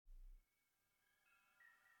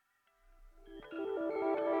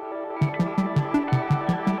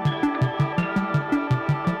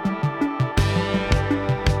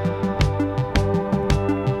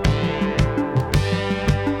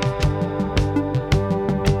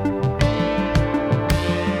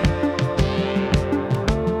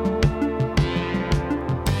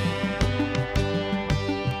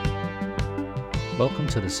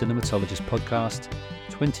to the Cinematologist Podcast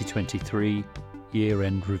 2023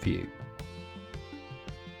 Year-End Review.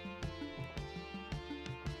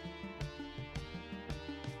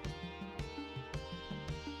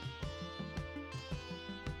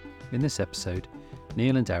 In this episode,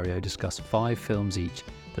 Neil and Dario discuss 5 films each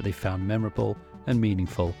that they found memorable and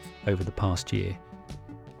meaningful over the past year.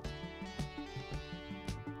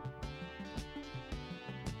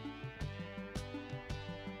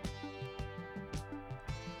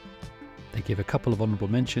 They give a couple of honourable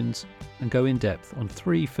mentions and go in depth on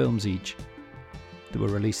 3 films each that were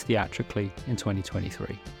released theatrically in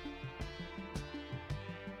 2023.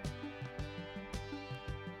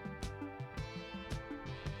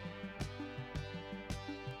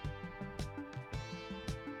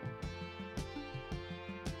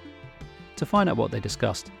 To find out what they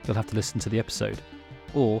discussed, you'll have to listen to the episode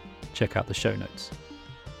or check out the show notes.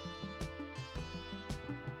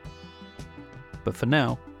 But for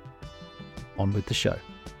now, on with the show.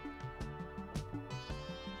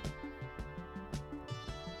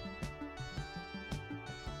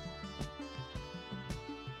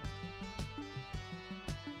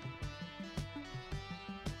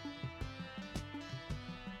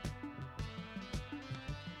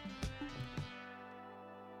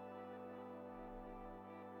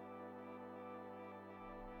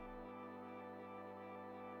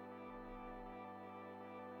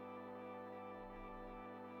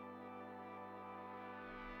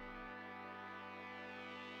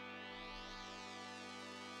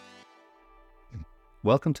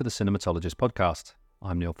 Welcome to the Cinematologist Podcast.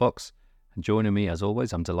 I'm Neil Fox, and joining me, as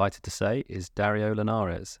always, I'm delighted to say, is Dario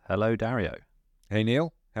Linares. Hello, Dario. Hey,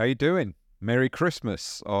 Neil. How you doing? Merry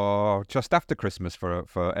Christmas, or just after Christmas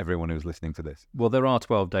for everyone who's listening to this. Well, there are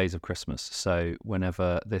 12 days of Christmas, so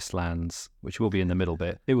whenever this lands, which will be in the middle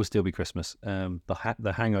bit, it will still be Christmas.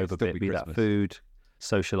 The hangover bit, be that food,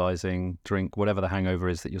 socialising, drink, whatever the hangover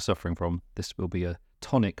is that you're suffering from, this will be a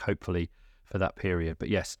tonic, hopefully, for that period. But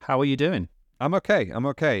yes, how are you doing? I'm okay.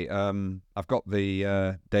 I've got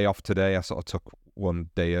the day off today. I sort of took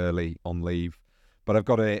one day early on leave, but I've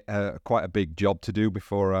got quite a big job to do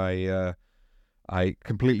before I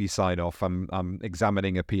completely sign off. I'm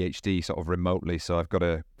examining a PhD sort of remotely, so I've got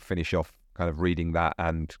to finish off kind of reading that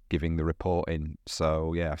and giving the report in.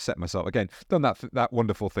 So yeah, I've set myself again, done that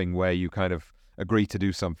wonderful thing where you kind of agree to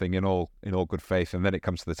do something in all good faith, and then it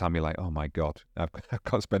comes to the time you're like, oh my God, I've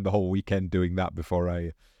got to spend the whole weekend doing that before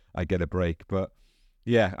I get a break. But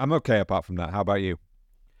yeah, I'm okay apart from that. How about you?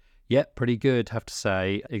 Yeah, pretty good, have to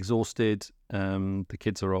say. Exhausted. The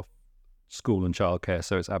kids are off school and childcare,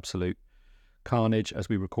 so it's absolute carnage as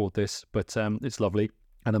we record this, but it's lovely.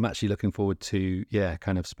 And I'm actually looking forward to,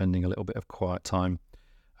 kind of spending a little bit of quiet time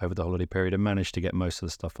over the holiday period and managed to get most of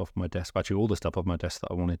the stuff off my desk, actually all the stuff off my desk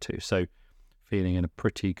that I wanted to. So feeling in a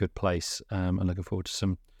pretty good place and looking forward to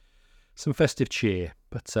some festive cheer.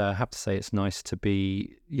 But I have to say it's nice to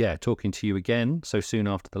be, talking to you again so soon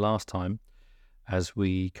after the last time as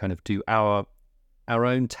we kind of do our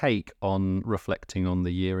own take on reflecting on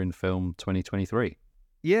the year in film 2023.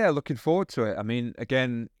 Yeah, looking forward to it. I mean,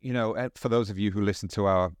 again, for those of you who listened to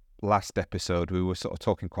our last episode, we were sort of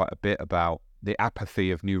talking quite a bit about the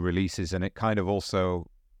apathy of new releases, and it kind of also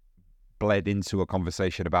bled into a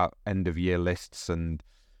conversation about end-of-year lists and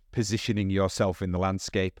positioning yourself in the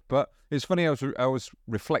landscape. But it's funny, I was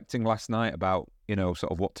reflecting last night about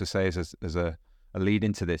sort of what to say as a lead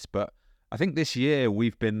into this. But I think this year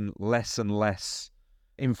we've been less and less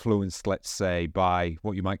influenced, let's say, by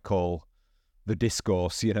what you might call the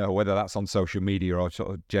discourse, whether that's on social media or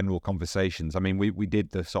sort of general conversations. I mean, we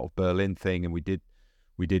did the sort of Berlin thing, and we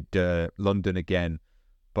did London again,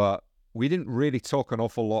 but we didn't really talk an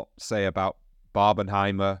awful lot, say, about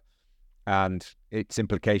Barbenheimer and its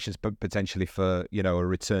implications, but potentially for a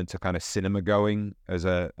return to kind of cinema going as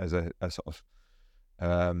a sort of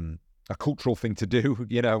a cultural thing to do.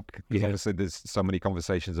 Because obviously there's so many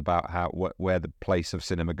conversations about where the place of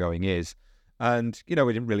cinema going is, and we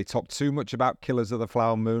didn't really talk too much about Killers of the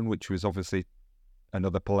Flower Moon, which was obviously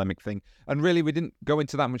another polemic thing, and really we didn't go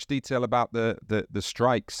into that much detail about the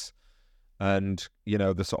strikes and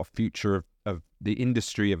the sort of future of the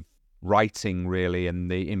industry of writing, really, and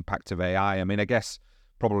the impact of AI. I mean, I guess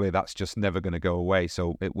probably that's just never going to go away,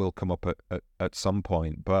 so it will come up at some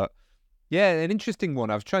point. But yeah, an interesting one.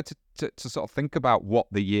 I've tried to sort of think about what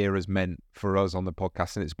the year has meant for us on the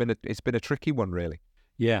podcast, and it's been a tricky one, really.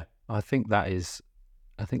 Yeah, I think that's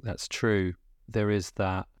true. There is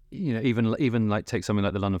that, even like take something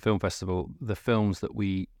like the London Film Festival, the films that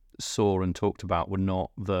we saw and talked about were not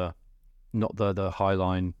the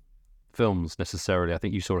Highline films necessarily. I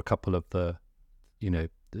think you saw a couple of the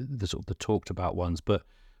the sort of the talked about ones, but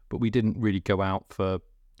we didn't really go out for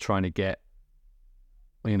trying to get,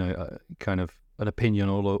 kind of an opinion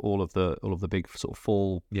on all of the big sort of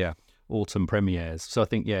fall, autumn premieres. So I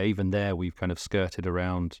think, even there we've kind of skirted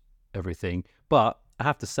around everything. But I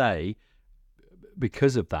have to say,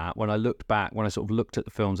 because of that, when I sort of looked at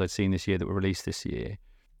the films I'd seen this year that were released this year,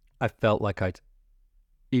 I felt like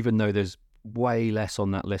even though there's way less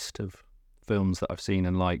on that list of films that I've seen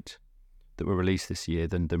and liked that were released this year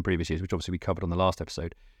than previous years, which obviously we covered on the last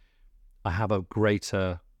episode, I have a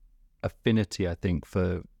greater affinity, I think,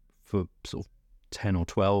 for sort of 10 or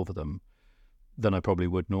 12 of them than I probably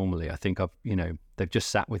would normally. I think they've just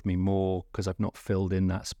sat with me more because I've not filled in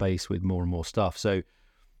that space with more and more stuff. So,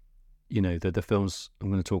 the films I'm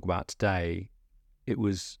going to talk about today,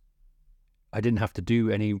 I didn't have to do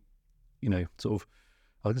any, sort of,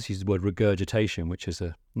 I'll just use the word regurgitation, which is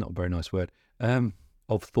not a very nice word,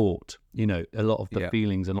 of thought. A lot of the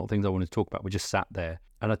feelings and a lot of things I wanted to talk about were just sat there.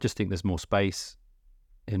 And I just think there's more space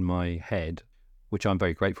in my head, which I'm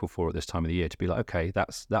very grateful for at this time of the year, to be like, okay,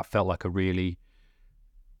 that felt like a really,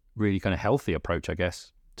 really kind of healthy approach, I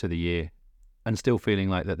guess, to the year. And still feeling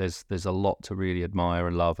like that there's a lot to really admire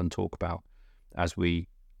and love and talk about as we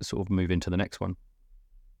sort of move into the next one.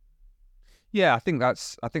 Yeah, I think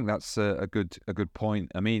that's a good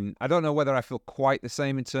point. I mean, I don't know whether I feel quite the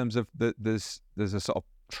same in terms of there's a sort of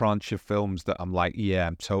tranche of films that I'm like,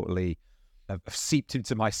 I'm totally I've seeped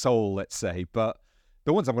into my soul, let's say. But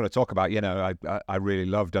the ones I'm going to talk about, I really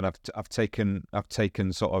loved, and I've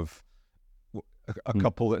taken sort of a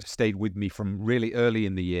couple that stayed with me from really early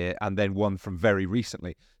in the year, and then one from very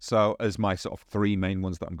recently. So as my sort of three main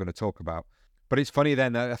ones that I'm going to talk about. But it's funny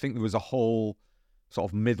then, I think there was a whole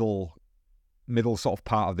sort of middle sort of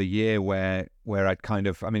part of the year where I'd kind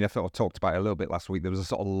of, I thought I talked about it a little bit last week. There was a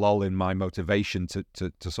sort of lull in my motivation to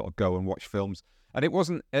sort of go and watch films, and it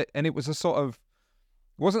wasn't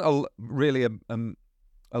really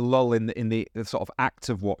a lull in the sort of act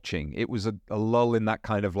of watching. It was a lull in that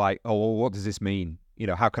kind of like, oh, well, what does this mean?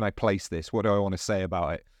 How can I place this? What do I want to say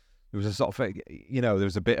about it? There was a sort of, there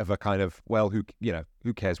was a bit of a kind of, well, who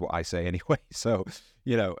cares what I say anyway? So,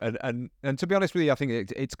 and to be honest with you, I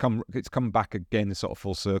think it's come back again, sort of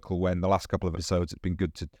full circle, when the last couple of episodes, it's been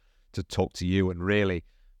good to talk to you, and really,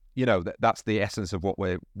 that's the essence of what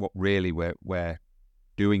we're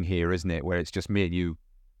doing here, isn't it? Where it's just me and you,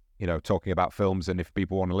 talking about films, and if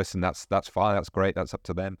people want to listen, that's fine, that's great, that's up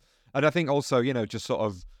to them. And I think also, just sort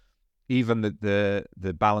of even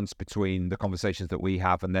the balance between the conversations that we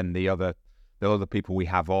have and then the other people we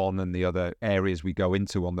have on and the other areas we go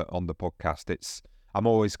into on the podcast. I'm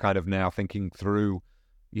always kind of now thinking through,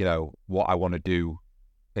 what I want to do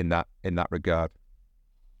in that regard.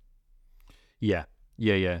 Yeah.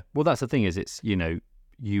 Well, that's the thing, is it's, you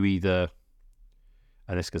either,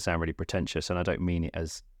 and this can sound really pretentious, and I don't mean it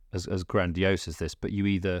as grandiose as this, but you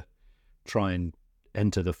either try and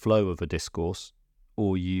enter the flow of a discourse,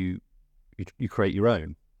 or you create your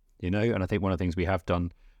own, and I think one of the things we have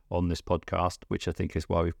done on this podcast, which I think is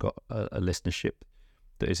why we've got a listenership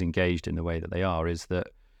that is engaged in the way that they are, is that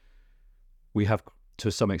we have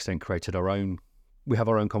to some extent created our own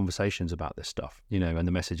conversations about this stuff, and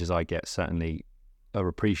the messages I get certainly are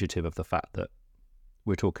appreciative of the fact that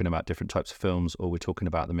we're talking about different types of films, or we're talking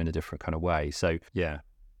about them in a different kind of way. So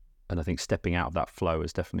and I think stepping out of that flow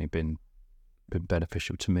has definitely been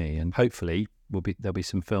beneficial to me, and hopefully there'll be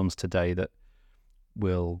some films today that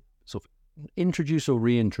will sort of introduce or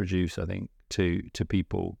reintroduce, I think, to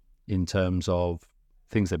people in terms of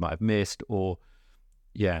things they might have missed, or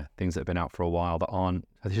things that have been out for a while that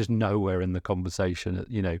they're just nowhere in the conversation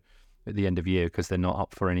at the end of year because they're not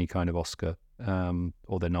up for any kind of Oscar,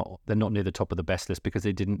 or they're not near the top of the best list because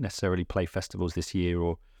they didn't necessarily play festivals this year,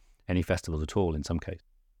 or any festivals at all in some case.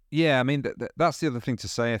 Yeah, that's the other thing to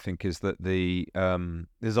say, I think, is that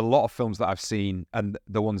there's a lot of films that I've seen, and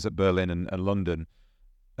the ones at Berlin and London,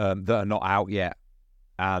 that are not out yet,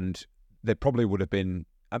 and they probably would have been.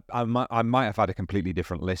 I might have had a completely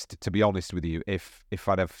different list, to be honest with you, if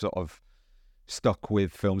I'd have sort of stuck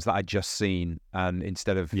with films that I'd just seen, and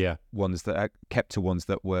instead of ones that I kept to ones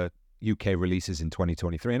that were UK releases in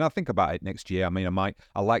 2023. And I'll think about it next year.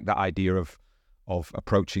 I like that idea of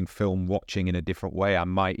approaching film watching in a different way. I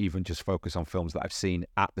might even just focus on films that I've seen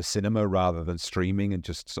at the cinema rather than streaming, and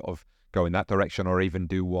just sort of go in that direction, or even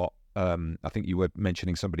do what I think you were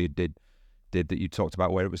mentioning somebody did that you talked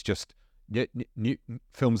about, where it was just new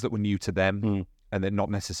films that were new to them, and they're not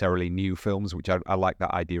necessarily new films, which I like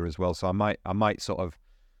that idea as well. So I might sort of,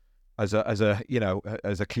 as a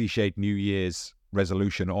cliched New Year's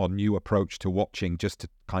resolution or new approach to watching, just to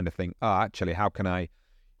kind of think, actually, how can I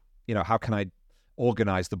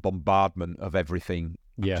organize the bombardment of everything.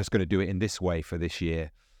 Yeah. I'm just going to do it in this way for this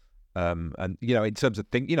year. And in terms of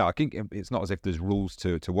I think it's not as if there's rules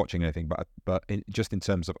to watching anything, but just in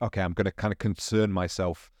terms of, okay, I'm going to kind of concern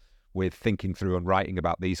myself with thinking through and writing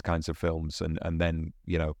about these kinds of films, and then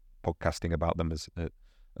podcasting about them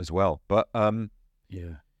as well. But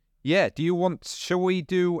shall we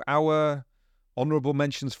do our honorable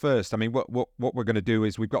mentions first? I mean, what we're going to do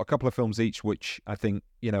is we've got a couple of films each, which I think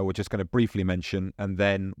we're just going to briefly mention, and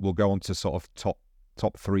then we'll go on to sort of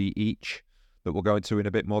top three each that we'll go into in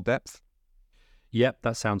a bit more depth. Yep,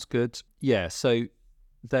 that sounds good. Yeah, so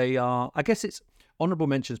they are, I guess it's honorable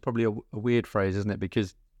mention is probably a weird phrase, isn't it?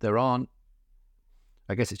 Because there aren't,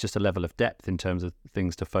 I guess it's just a level of depth in terms of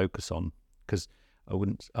things to focus on, because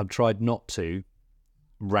I've tried not to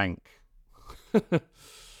rank,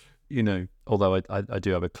 although I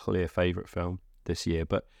do have a clear favourite film this year,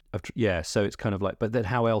 but so it's kind of like, but then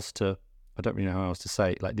how else to, I don't really know how else to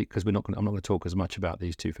say it, like, because I'm not going to talk as much about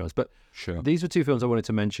these two films, but sure, these were two films I wanted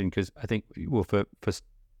to mention because I think, well, for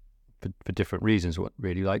different reasons, what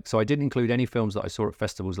really like. So I didn't include any films that I saw at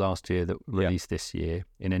festivals last year that released this year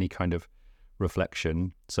in any kind of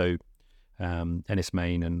reflection. So Enys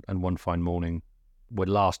Men and One Fine Morning were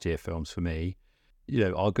last year films for me.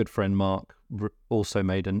 Our good friend Mark also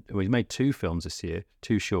made he made two films this year,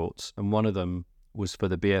 two shorts, and one of them was for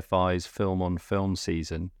the BFI's Film on Film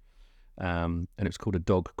season. And it was called A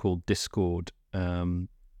Dog Called Discord,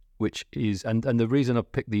 which is, and the reason I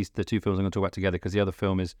picked the two films I'm going to talk about together, because the other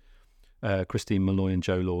film is Christine Malloy and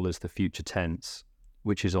Joe Lawler's The Future Tense,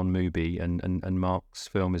 which is on Mubi, and Mark's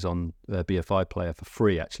film is on BFI Player for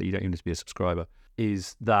free, actually. You don't even need to be a subscriber.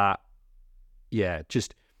 Is that,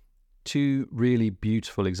 just two really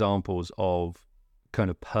beautiful examples of kind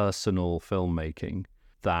of personal filmmaking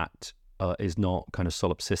that is not kind of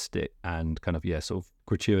solipsistic and kind of sort of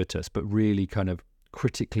gratuitous, but really kind of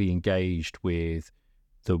critically engaged with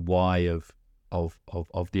the why of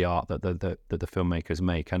the art that the filmmakers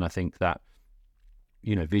make. And I think that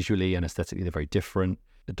visually and aesthetically they're very different.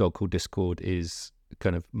 A Dog Called Discord is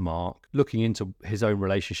kind of Mark looking into his own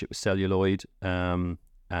relationship with celluloid and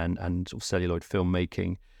sort of celluloid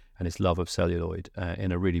filmmaking and his love of celluloid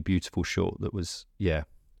in a really beautiful short that was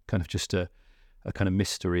kind of just a kind of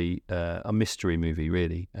mystery movie,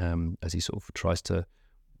 really, as he sort of tries to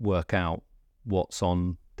work out what's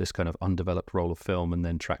on this kind of undeveloped roll of film and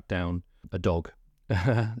then track down a dog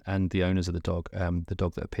and the owners of the dog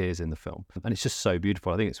that appears in the film. And it's just so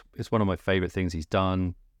beautiful. I think it's one of my favorite things he's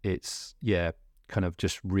done. It's kind of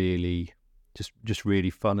just really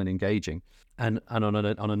fun and engaging. And on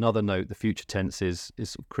another note, The Future Tense is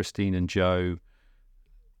Christine and Joe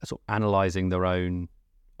sort of analysing their own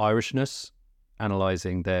Irishness,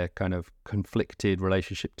 analysing their kind of conflicted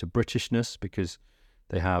relationship to Britishness, because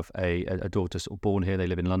they have a daughter sort of born here. They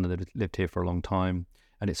live in London. They've lived here for a long time.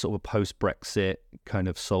 And it's sort of a post-Brexit kind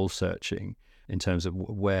of soul-searching in terms of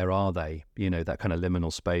where are they? That kind of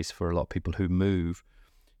liminal space for a lot of people who move,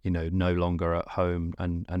 no longer at home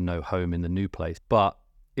and no home in the new place. But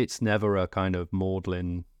it's never a kind of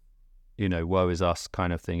maudlin, woe is us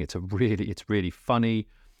kind of thing. It's really funny.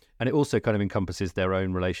 And it also kind of encompasses their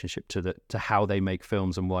own relationship to how they make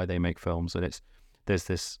films and why they make films. And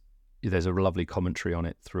there's a lovely commentary on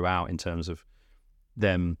it throughout in terms of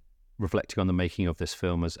them reflecting on the making of this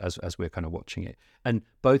film as we're kind of watching it. And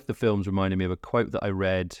both the films reminded me of a quote that I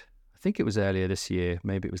read, I think it was earlier this year,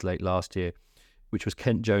 maybe it was late last year, which was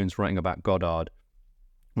Kent Jones writing about Godard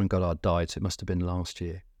when Godard died, so it must have been last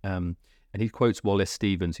year. And he quotes Wallace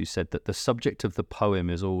Stevens, who said that the subject of the poem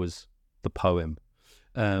is always the poem.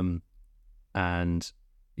 And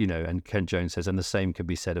Kent Jones says, and the same can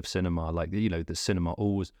be said of cinema, like, the cinema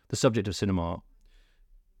always, the subject of cinema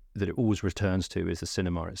that it always returns to is the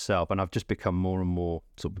cinema itself. And I've just become more and more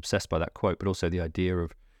sort of obsessed by that quote, but also the idea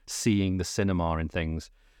of seeing the cinema in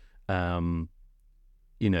things, and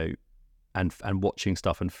watching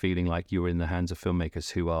stuff and feeling like you're in the hands of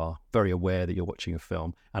filmmakers who are very aware that you're watching a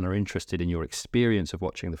film and are interested in your experience of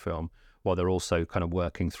watching the film, while they're also kind of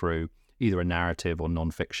working through either a narrative or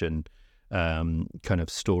non-fiction kind of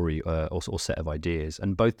story or set of ideas.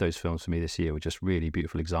 And both those films for me this year were just really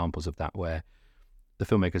beautiful examples of that, where the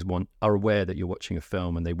filmmakers are aware that you're watching a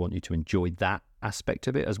film and they want you to enjoy that aspect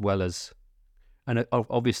of it, as well as, and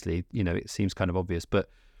obviously, it seems kind of obvious, but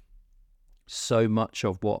so much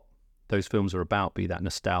of what those films are about, be that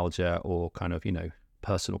nostalgia or kind of,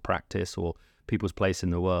 personal practice or people's place in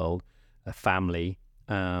the world, a family,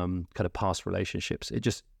 kind of past relationships,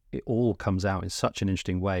 it all comes out in such an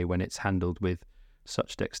interesting way when it's handled with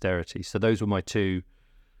such dexterity. So those were my two.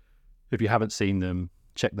 If you haven't seen them,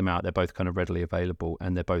 check them out. They're both kind of readily available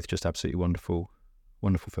and they're both just absolutely wonderful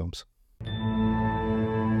Wonderful films.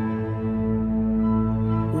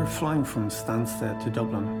 We're flying from Stansted to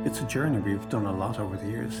Dublin. It's a journey we've done a lot over the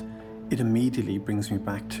years. It immediately brings me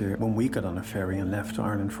back to when we got on a ferry and left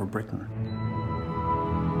Ireland for Britain.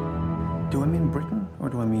 Do I mean Britain, or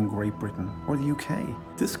do I mean Great Britain, or the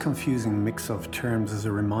UK? This confusing mix of terms is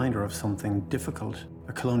a reminder of something difficult,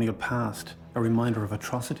 a colonial past, a reminder of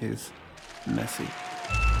atrocities, messy.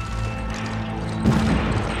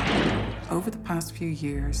 Over the past few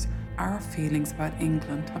years, our feelings about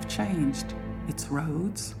England have changed. Its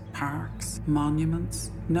roads, parks,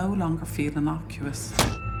 monuments no longer feel innocuous.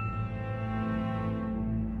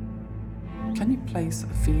 Can you place a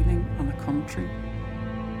feeling on a country?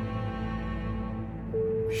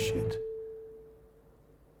 Shit.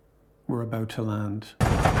 We're about to land.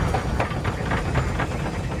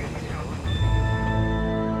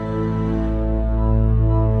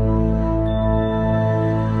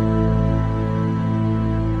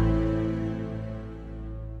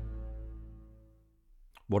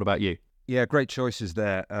 What about you? Yeah, great choices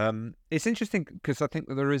there. It's interesting because I think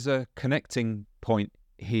that there is a connecting point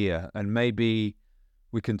here, and maybe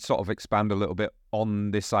we can sort of expand a little bit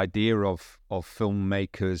on this idea of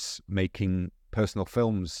filmmakers making personal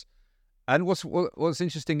films. And what's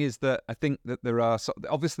interesting is that I think that there are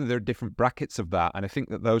obviously there are different brackets of that, and I think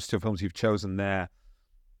that those two films you've chosen there,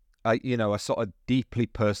 are sort of deeply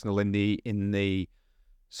personal in the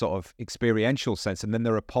sort of experiential sense, and then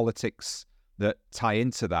there are politics that tie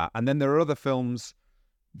into that, and then there are other films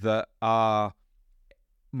that are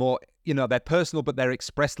more, they're personal, but they're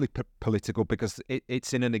expressly political because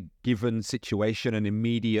it's in a given situation, an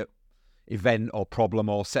immediate event or problem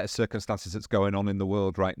or set of circumstances that's going on in the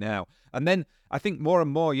world right now. And then I think more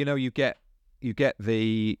and more, you get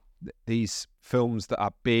these films that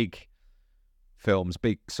are big films,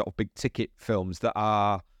 big ticket films that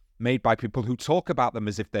are made by people who talk about them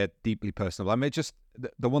as if they're deeply personal. I mean, just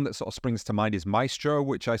the one that sort of springs to mind is Maestro,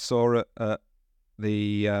 which I saw at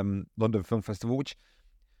the London Film Festival, which,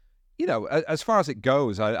 as far as it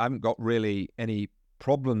goes, I haven't got really any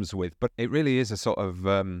problems with, but it really is a sort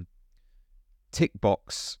of tick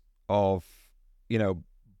box of,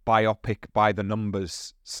 biopic by the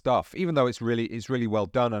numbers stuff, even though it's really well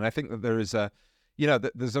done. And I think that there is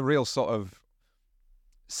there's a real sort of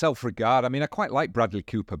self-regard. I mean, I quite like Bradley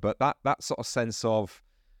Cooper, but that sort of sense of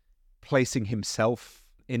placing himself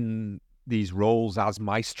in these roles as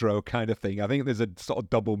Maestro kind of thing, I think there's a sort of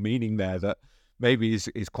double meaning there that maybe is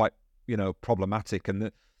quite, problematic.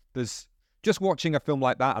 And there's just watching a film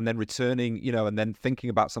like that and then returning, and then thinking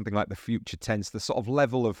about something like The Future Tense, the sort of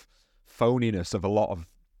level of phoniness of a lot of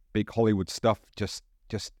big Hollywood stuff just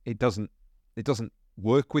it doesn't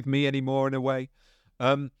work with me anymore in a way.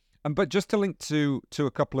 But just to link to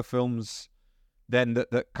a couple of films then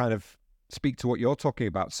that kind of speak to what you're talking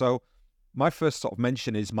about. So my first sort of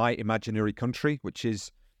mention is My Imaginary Country, which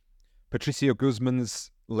is Patricio Guzman's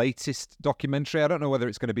latest documentary. I don't know whether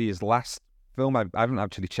it's going to be his last film. I haven't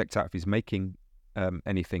actually checked out if he's making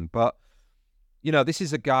anything. But, this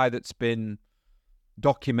is a guy that's been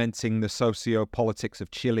documenting the socio-politics of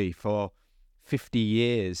Chile for 50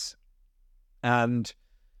 years. And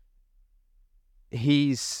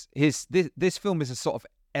this film is a sort of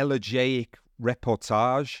elegiac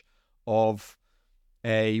reportage of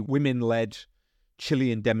a women-led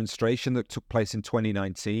Chilean demonstration that took place in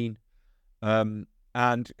 2019. And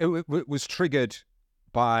it was triggered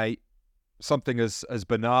by something as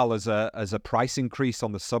banal as a price increase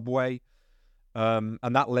on the subway. And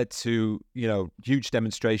that led to, huge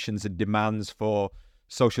demonstrations and demands for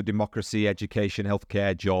social democracy, education,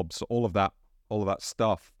 healthcare, jobs, all of that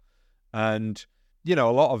stuff. And, a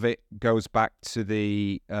lot of it goes back to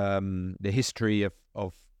the history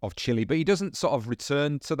of Chile, but he doesn't sort of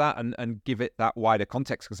return to that and give it that wider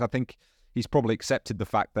context, because I think he's probably accepted the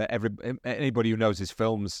fact that anybody who knows his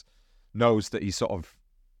films knows that he's sort of,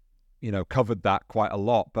 covered that quite a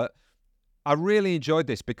lot. But I really enjoyed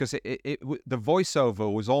this because the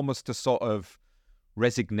voiceover was almost a sort of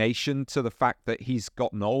resignation to the fact that he's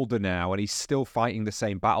gotten older now and he's still fighting the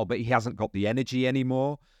same battle, but he hasn't got the energy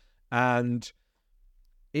anymore. And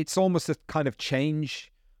it's almost a kind of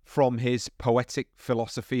change from his poetic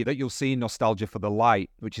philosophy that you'll see in Nostalgia for the Light,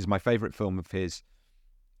 which is my favorite film of his,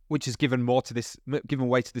 which has given way to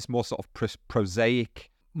this more sort of prosaic,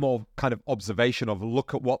 more kind of observation of,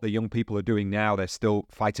 look at what the young people are doing now. They're still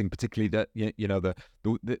fighting, particularly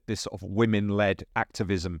this sort of women-led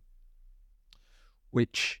activism,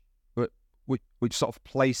 which sort of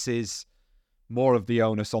places more of the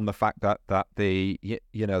onus on the fact that the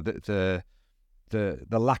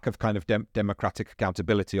lack of kind of democratic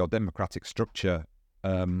accountability or democratic structure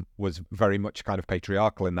was very much kind of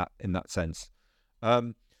patriarchal in that sense.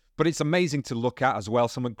 But it's amazing to look at as well.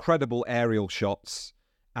 Some incredible aerial shots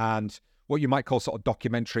and what you might call sort of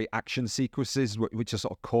documentary action sequences, which are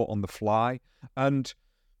sort of caught on the fly. And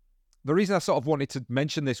the reason I sort of wanted to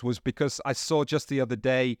mention this was because I saw just the other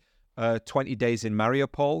day 20 Days in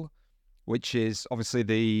Mariupol, which is obviously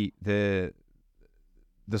the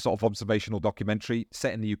sort of observational documentary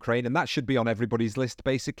set in the Ukraine. And that should be on everybody's list,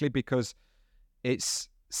 basically, because it's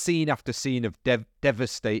scene after scene of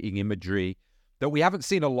devastating imagery that we haven't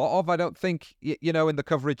seen a lot of, I don't think, in the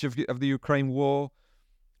coverage of the Ukraine war.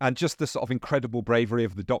 And just the sort of incredible bravery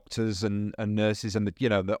of the doctors and nurses and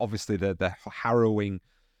obviously the harrowing,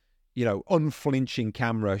 unflinching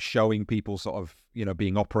camera showing people sort of,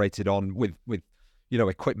 being operated on with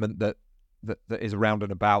equipment that is around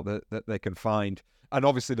and about that they can find. And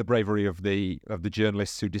obviously the bravery of the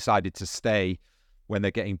journalists who decided to stay when they're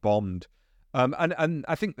getting bombed. And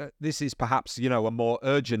I think that this is perhaps, a more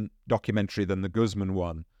urgent documentary than the Guzman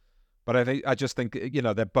one. But I just think,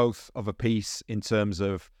 they're both of a piece in terms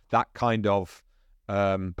of that kind of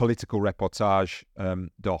political reportage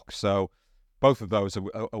doc. So both of those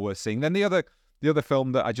are worth seeing. Then the other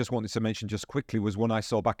film that I just wanted to mention just quickly was one I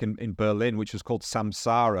saw back in Berlin, which was called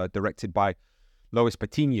Samsara, directed by Lois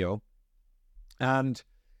Patino. And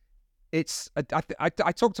it's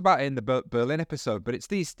I talked about it in the Berlin episode, but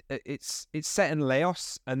it's set in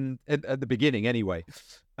Laos and at the beginning anyway,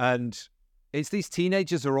 and it's these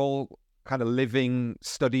teenagers are all kind of living,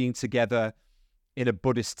 studying together in a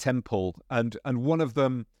Buddhist temple, and one of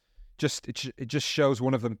them it just shows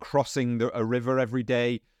one of them crossing a river every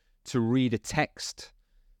day to read a text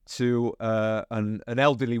to an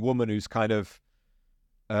elderly woman who's kind of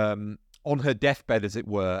on her deathbed, as it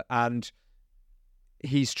were, and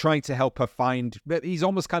he's trying to help her he's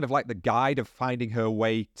almost kind of like the guide of finding her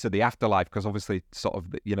way to the afterlife, because obviously sort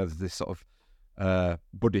of, this sort of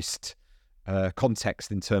Buddhist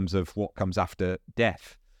context in terms of what comes after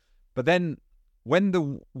death. But then when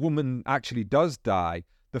the woman actually does die,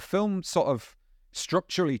 the film sort of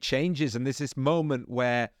structurally changes, and there's this moment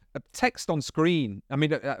where a text on screen, I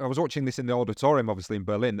mean, I was watching this in the auditorium, obviously in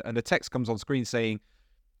Berlin, and a text comes on screen saying,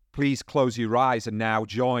 "Please close your eyes and now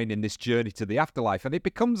join in this journey to the afterlife." And it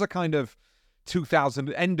becomes a kind of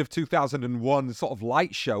end of 2001 sort of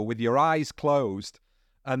light show with your eyes closed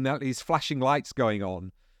and these flashing lights going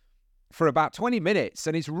on for about 20 minutes.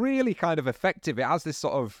 And it's really kind of effective. It has this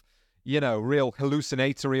sort of, real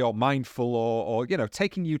hallucinatory or mindful or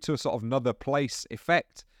taking you to a sort of another place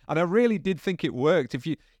effect. And I really did think it worked. If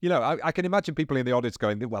I can imagine people in the audience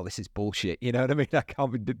going, well, this is bullshit. You know what I mean? I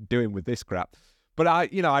can't be doing with this crap. But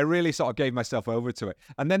I really sort of gave myself over to it.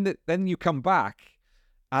 And then you come back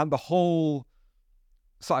and the whole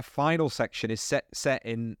sort of final section is set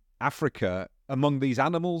in Africa among these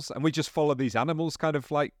animals. And we just follow these animals kind of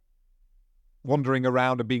like wandering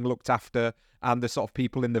around and being looked after, and the sort of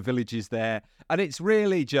people in the villages there. And it's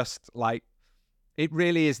really just like, it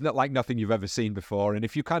really is not like nothing you've ever seen before. And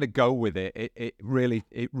if you kind of go with it, it really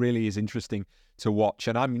is interesting to watch.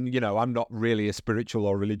 And I'm not really a spiritual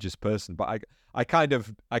or religious person, but I kind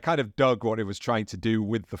of dug what it was trying to do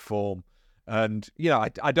with the form. And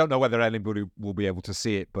I don't know whether anybody will be able to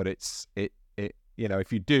see it, but it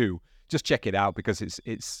if you do, just check it out, because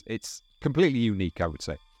it's completely unique, I would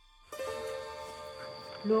say.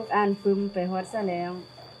 ลูกอ่านปึมไปฮอดซะแล้ว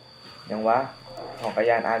ยังวะของกระ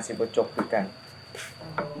ยานอ่านสิบ่จบคือกัน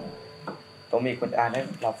ต้องมีคนอ่านให้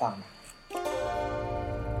เราฟัง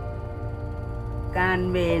การ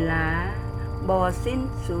เวลาบ่สิ้น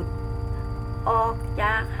สุดออกจ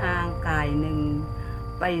ากห่างกายหนึ่ง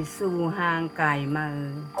ไปสู่ห่างกายใหม่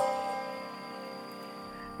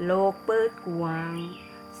โลกเปิดกว้าง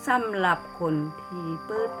สำหรับคนที่เ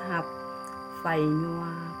ปิดรับไฟยัว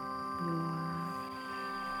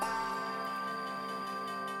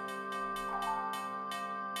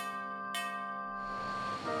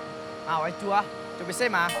อ้าวไอ้จัวจะไปเซ่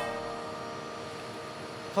มา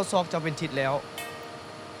เขาซอกจะเป็นทิศแล้ว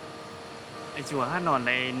ไอ้จัวถ้านอนใ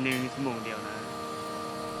น1 ชั่วโมงเดียวนะ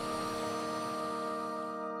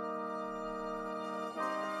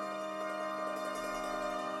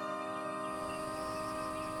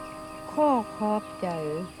ข้อขอบใจ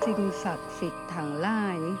สิ่งศักดิ์สิทธิ์ทั้งหลา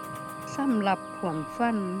ยสำหรับความฝั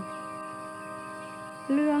น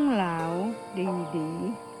เรื่องราวดี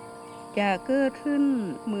ๆจะเกิดขึ้น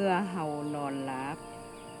เมื่อเฮานอนหลับ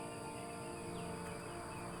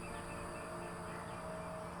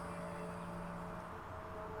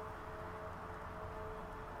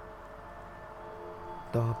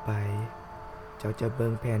ต่อไปเจ้าจะเบิ่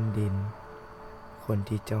งแผ่นดินคน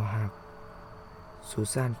ที่เจ้าหักสุ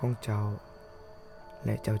สานของเจ้า แล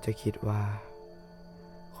ะเจ้าจะคิดว่า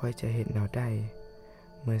ค่อยจะเห็นแนวใด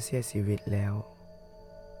เมื่อเสียชีวิตแล้ว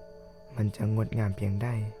มันจะงดงามเพียงใด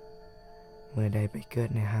เมื่อได้ไปเกิด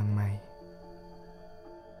ในห้างใหม่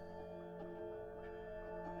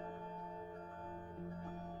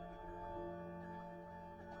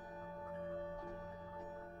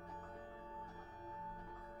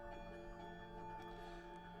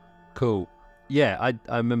Cool. Yeah,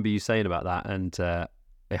 I remember you saying about that, and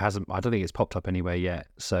it hasn't. I don't think it's popped up anywhere yet,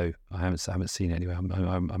 so I haven't seen it anywhere.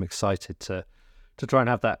 I'm excited to try and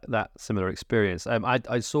have that similar experience.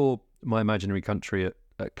 I saw My Imaginary Country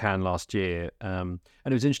at Cannes last year, and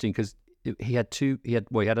it was interesting because he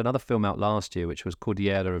had another film out last year, which was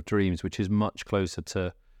Cordillera of Dreams, which is much closer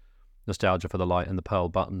to Nostalgia for the Light and the Pearl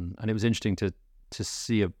Button, and it was interesting to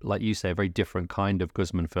see like you say, a very different kind of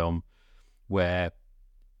Guzman film, where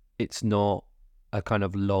it's not a kind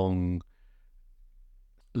of long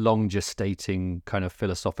gestating kind of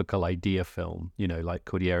philosophical idea film, like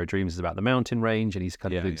Cordillera Dreams is about the mountain range, and he's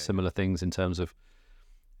kind of doing similar things in terms of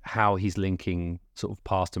how he's linking sort of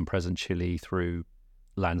past and present Chile through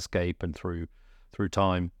landscape and through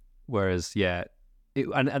time. Whereas,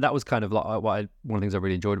 and that was kind of like one of the things I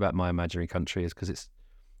really enjoyed about My Imaginary Country is because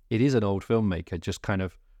it is an old filmmaker just kind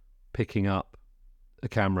of picking up a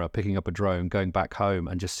camera, picking up a drone, going back home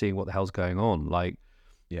and just seeing what the hell's going on.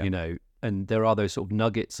 And there are those sort of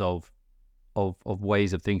nuggets of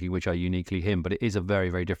ways of thinking which are uniquely him, but it is a very,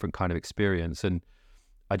 very different kind of experience. And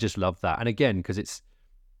I just love that. And again, because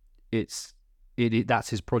that's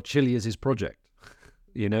his Chile is his project,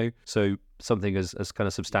 so something as kind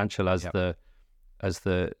of substantial as the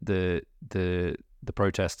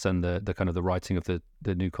protests and the kind of the writing of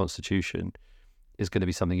the new constitution is going to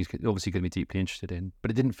be something he's obviously going to be deeply interested in.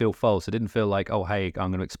 But it didn't feel false. It didn't feel like, oh, hey,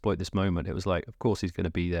 I'm going to exploit this moment. It was like, of course he's going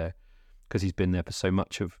to be there because he's been there for so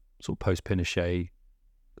much of sort of post-Pinochet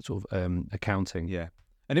sort of accounting. Yeah.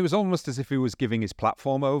 And it was almost as if he was giving his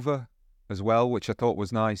platform over as well, which I thought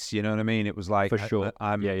was nice. You know what I mean? It was like, for sure.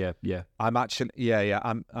 I'm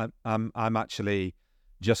actually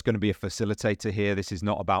just going to be a facilitator here. This is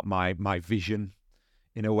not about my vision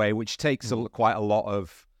in a way, which takes quite a lot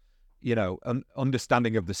of,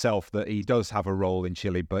 understanding of the self, that he does have a role in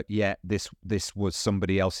Chile, but yet this was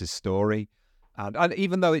somebody else's story. And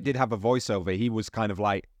even though it did have a voiceover, he was kind of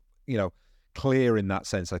like, clear in that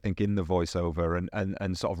sense, I think, in the voiceover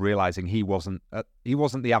and sort of realizing he wasn't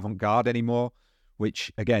the avant-garde anymore,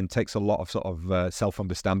 which again takes a lot of sort of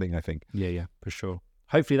self-understanding, I think. Yeah, for sure.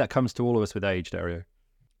 Hopefully that comes to all of us with age, Dario.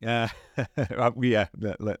 Yeah,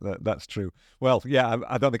 that's true. Well, yeah,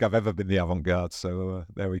 I don't think I've ever been the avant-garde, so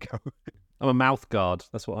there we go. I'm a mouth guard.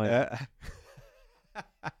 That's what I am.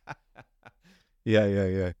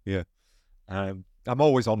 Yeah. I'm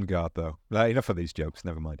always on guard, though. Enough of these jokes.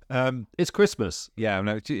 Never mind. It's Christmas. Yeah,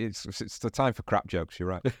 no, it's the time for crap jokes. You're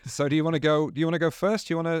right. So, do you want to go first?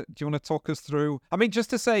 Do you want to talk us through? I mean, just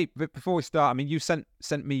to say before we start, I mean, you sent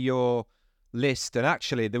me your list, and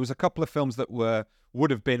actually, there was a couple of films that would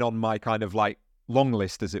have been on my kind of like long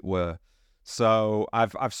list, as it were. So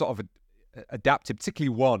I've sort of adapted.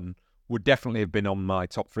 Particularly one would definitely have been on my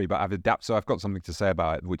top three, but I've adapted. So I've got something to say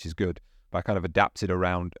about it, which is good. But I kind of adapted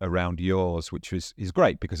around yours, which is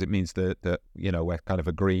great because it means that we're kind of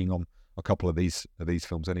agreeing on a couple of these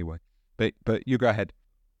films anyway. But you go ahead.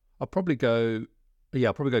 I'll probably go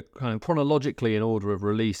kind of chronologically in order of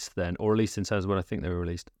release then, or at least in terms of when I think they were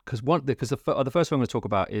released. Because the first one I'm going to talk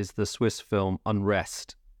about is the Swiss film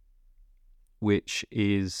Unrest, which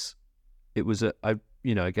I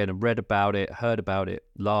read about it, heard about it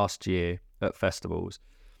last year at festivals,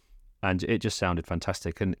 and it just sounded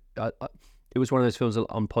fantastic. And it was one of those films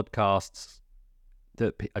on podcasts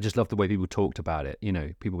that I just loved the way people talked about it.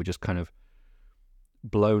 People were just kind of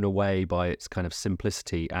blown away by its kind of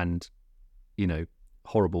simplicity and,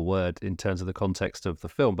 horrible word in terms of the context of the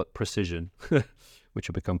film, but precision, which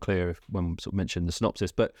will become clear when we sort of mention the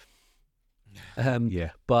synopsis. But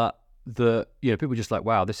but people were just like,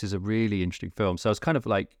 wow, this is a really interesting film. So I was kind of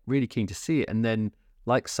like really keen to see it, and then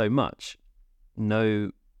like so much, no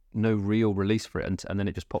real release for it, and then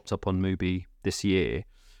it just popped up on Mubi this year,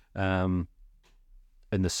 in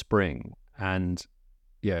the spring, and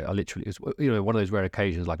I literally, it was one of those rare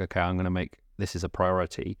occasions like, okay, I'm going to make this as a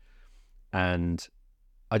priority, and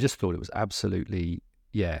I just thought it was absolutely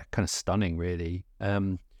kind of stunning, really.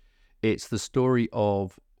 It's the story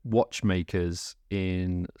of watchmakers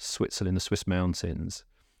in Switzerland, the Swiss mountains.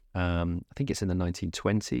 I think it's in the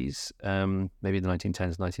 1920s, maybe the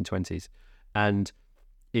 1910s, 1920s, and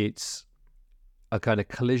it's a kind of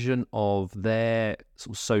collision of their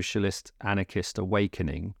sort of socialist anarchist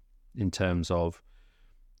awakening in terms of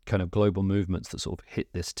kind of global movements that sort of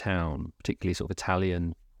hit this town, particularly sort of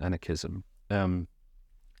Italian anarchism, and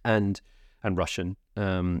Russian,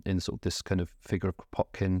 in sort of this kind of figure of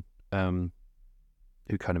Kropotkin,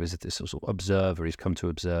 who kind of is this sort of observer. He's come to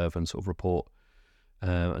observe and sort of report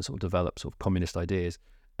and sort of develop sort of communist ideas,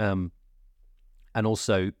 and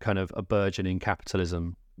also kind of a burgeoning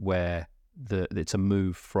capitalism where it's a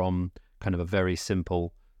move from kind of a very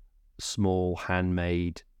simple, small,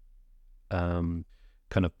 handmade, kind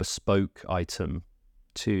of bespoke item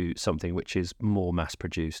to something which is more mass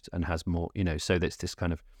produced and has more, so that's this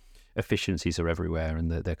kind of efficiencies are everywhere,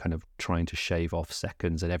 and they're kind of trying to shave off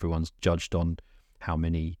seconds, and everyone's judged on how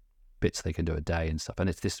many bits they can do a day and stuff. And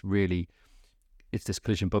it's this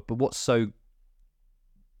collision. But what's so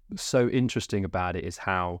interesting about it is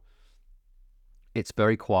how it's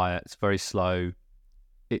very quiet, it's very slow.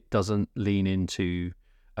 It doesn't lean into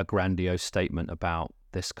a grandiose statement about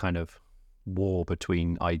this kind of war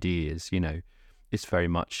between ideas. It's very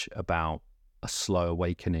much about a slow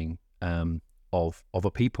awakening of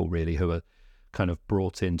a people really who are kind of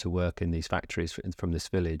brought in to work in these factories from this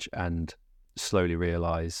village and slowly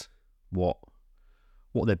realize what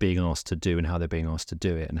they're being asked to do and how they're being asked to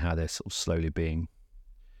do it, and how they're sort of slowly being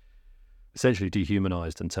essentially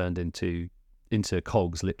dehumanized and turned into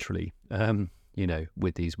cogs, literally,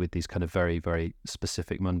 with these kind of very, very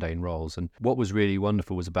specific mundane roles. And what was really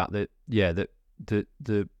wonderful was about the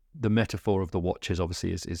metaphor of the watches,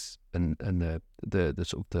 obviously, is and the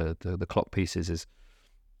sort of the clock pieces is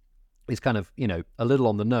kind of, a little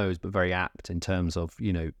on the nose, but very apt in terms of,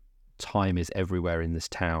 time is everywhere in this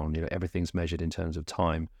town. Everything's measured in terms of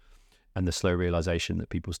time, and the slow realization that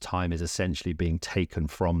people's time is essentially being taken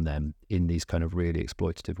from them in these kind of really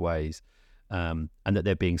exploitative ways, and that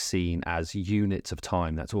they're being seen as units of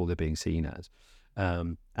time. That's all they're being seen as,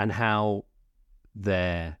 and how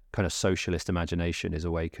their kind of socialist imagination is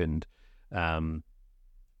awakened.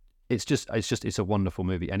 It's a wonderful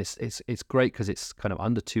movie, and it's great because it's kind of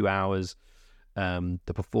under 2 hours.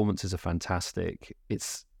 The performances are fantastic.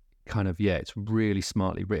 It's kind of, it's really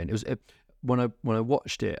smartly written. When I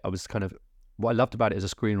watched it, I was kind of, what I loved about it as a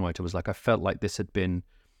screenwriter was like, I felt like this had been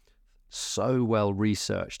so well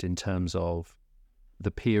researched in terms of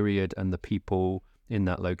the period and the people in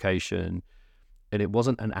that location. And it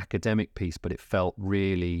wasn't an academic piece, but it felt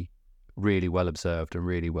really, really well observed and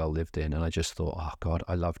really well lived in. And I just thought, oh God,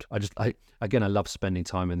 I love spending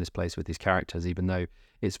time in this place with these characters, even though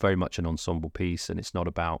it's very much an ensemble piece and it's not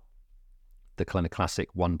about the kind of classic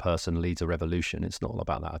one person leads a revolution. It's not all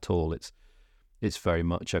about that at all. It's very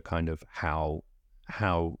much a kind of how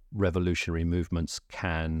revolutionary movements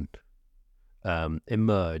can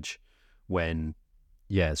emerge when,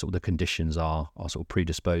 sort of the conditions are sort of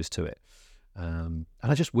predisposed to it. And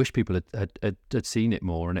I just wish people had seen it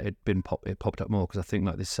more, and it popped up more, because I think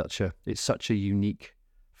like it's such a unique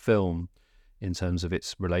film in terms of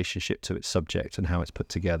its relationship to its subject and how it's put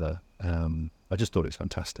together. I just thought it was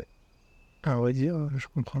fantastic. À vrai dire, je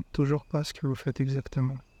comprends toujours pas ce que vous faites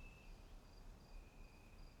exactement.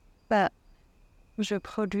 Je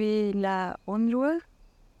produis la onlua,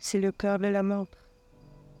 c'est le cœur de la montre.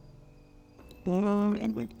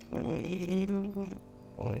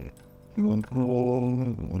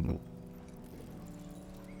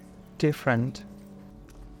 Different.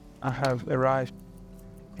 I have arrived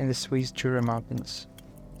in the Swiss Jura Mountains.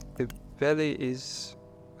 The valley is,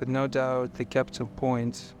 with no doubt, the capital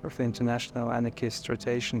point of the International Anarchist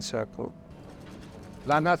Rotation Circle.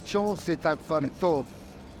 La nation, c'est un fantôme.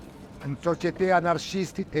 Une société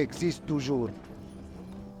anarchiste existe toujours.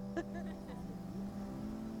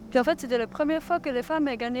 Puis en fait, c'était la première fois que les femmes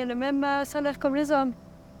aient gagné le même salaire comme les hommes.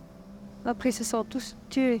 Après, ils se sont tous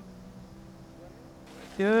tués.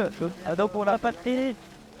 Donc pour la patrie,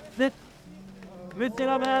 mettez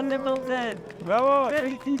la main à l'émotion. Bravo,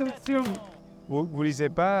 félicitations. Vous lisez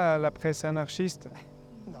pas la presse anarchiste?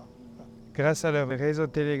 Non. Grâce à leur réseau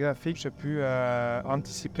télégraphique, j'ai pu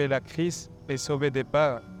anticiper la crise et sauver des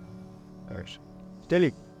parts.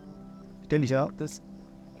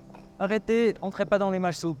 Arrêtez, entrez pas dans les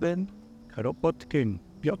matchs open. Kropotkin,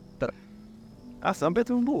 Piotr. Ah,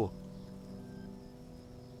 Saint-Pétersbourg.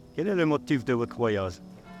 Quel est le motif de votre voyage?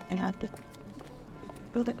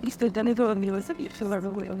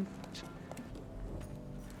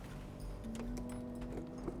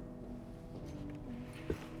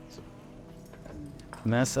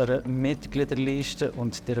 Gemäss einer Mitgliederliste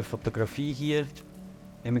und der Fotografie hier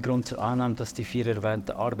haben wir Grund zur Annahme, dass die 4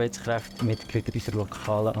 erwähnten Arbeitskräfte Mitglieder dieser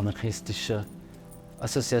lokalen anarchistischen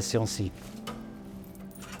Association sind.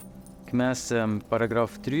 Gemäss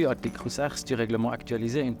paragraphe 3, article 6 du règlement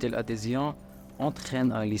actualisé, une telle adhésion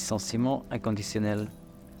entraîne un licenciement inconditionnel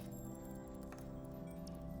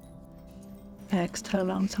extra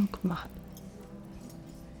langsam gemacht.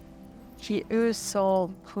 Qui, eux,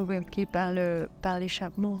 sont provoqués par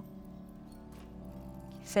l'échappement.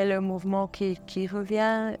 C'est le mouvement qui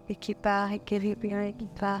revient et qui part et qui revient et qui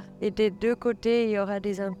part. Et des deux côtés, il y aura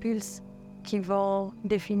des impulses qui vont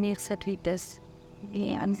définir cette vitesse.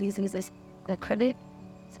 Et en disant le crédit,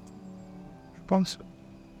 Je pense.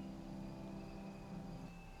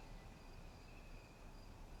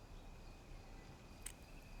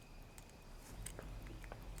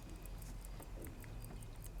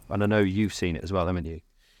 And I know you've seen it as well, haven't you?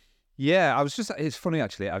 Yeah, it's funny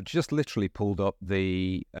actually. I've just literally pulled up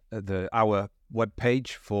our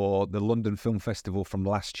webpage for the London Film Festival from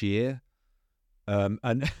last year.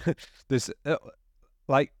 And there's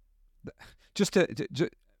like,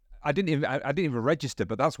 I didn't even register,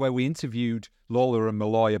 but that's where we interviewed Lola and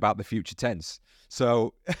Malloy about the future tense.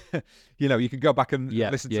 So, you can go back and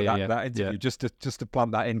listen to that interview just to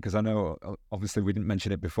plant that in, because I know obviously we didn't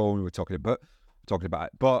mention it before when we were talking about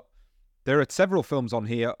it. But there are several films on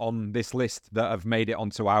here on this list that have made it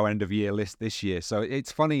onto our end of year list this year. So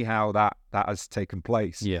it's funny how that has taken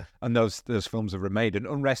place. Yeah, and those films have remade, and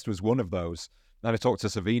Unrest was one of those. And I talked to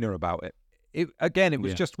Savina about it. It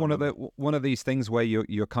was just one of these things where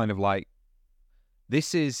you're kind of like,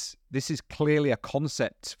 this is clearly a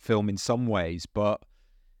concept film in some ways, but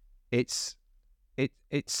it's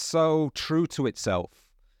so true to itself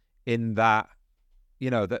in that,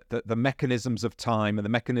 the mechanisms of time and the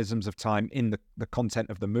mechanisms of time in the content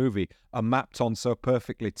of the movie are mapped on so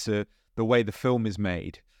perfectly to the way the film is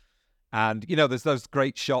made. And there's those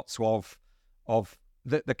great shots of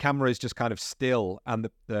the camera is just kind of still, and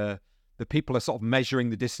the people are sort of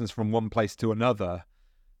measuring the distance from one place to another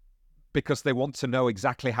because they want to know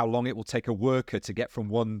exactly how long it will take a worker to get from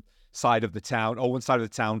one side of the town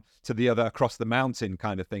to the other across the mountain,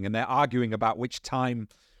 kind of thing. And they're arguing about which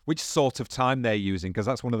sort of time they're using, because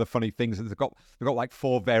that's one of the funny things. They've got like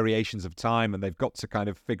 4 variations of time, and they've got to kind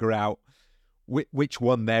of figure out which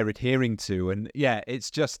one they're adhering to. And yeah,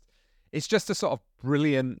 it's just a sort of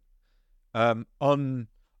brilliant,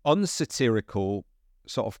 unsatirical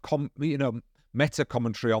sort of meta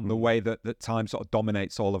commentary on the way that time sort of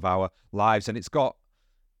dominates all of our lives. And it's got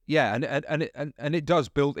and it does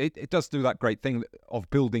build it does do that great thing of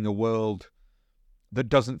building a world that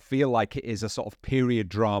doesn't feel like it is a sort of period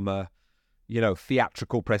drama,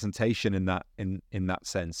 theatrical presentation in that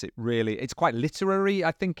sense. It's quite literary,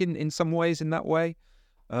 I think, in some ways, in that way.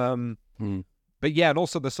 But yeah, and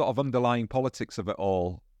also the sort of underlying politics of it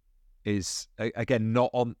all is, again, not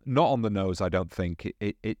on the nose, I don't think.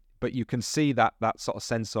 But you can see that sort of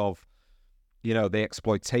sense of, the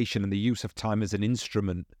exploitation and the use of time as an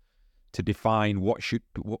instrument to define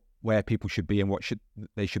where people should be and what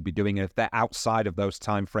they should be doing. And if they're outside of those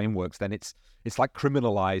time frameworks, then it's like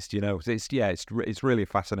criminalized. It's really a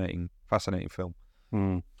fascinating film.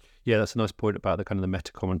 Yeah, that's a nice point about the kind of the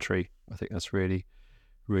meta commentary. I think that's really,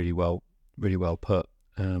 really well put.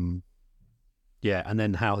 Yeah, and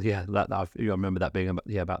then how I remember that being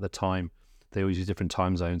about the time. They always use different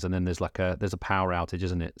time zones, and then there's a power outage,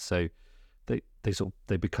 isn't it? So they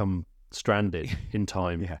become stranded in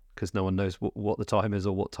time because no one knows what the time is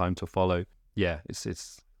or what time to follow. Yeah,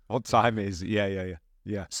 it's what time is. Yeah.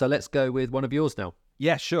 So let's go with one of yours now.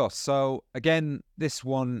 Yeah, sure. So again, this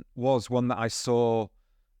one was one that I saw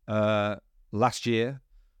last year,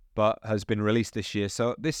 but has been released this year.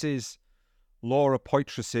 So this is Laura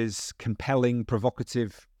Poitras's compelling,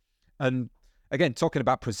 provocative, and again, talking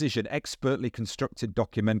about precision, expertly constructed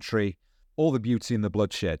documentary, All the Beauty and the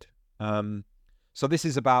Bloodshed. So this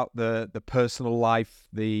is about the personal life,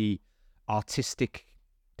 the artistic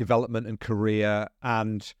development and career,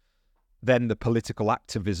 and then the political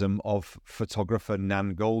activism of photographer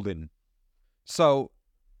Nan Goldin. So,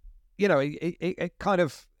 it kind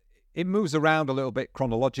of, it moves around a little bit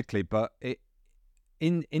chronologically, but it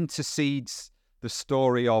intercedes the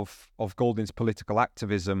story of Goldin's political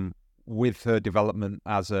activism with her development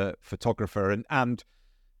as a photographer and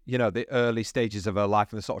the early stages of her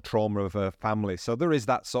life and the sort of trauma of her family. So there is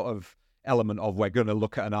that sort of element of we're going to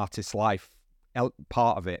look at an artist's life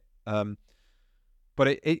part of it.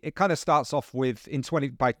 But it kind of starts off with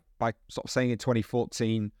by sort of saying in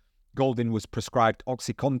 2014, Goldin was prescribed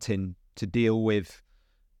OxyContin to deal with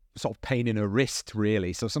sort of pain in her wrist,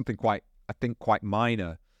 really. So something quite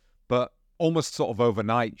minor, but almost sort of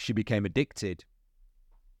overnight she became addicted.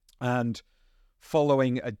 And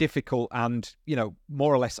following a difficult and,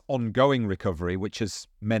 more or less ongoing recovery, which has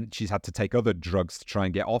meant she's had to take other drugs to try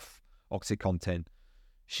and get off OxyContin,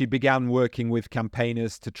 she began working with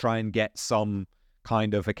campaigners to try and get some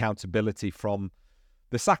kind of accountability from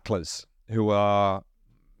the Sacklers, who are,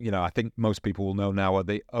 I think most people will know now, are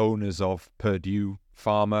the owners of Purdue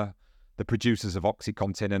Pharma, the producers of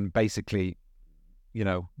OxyContin, and basically,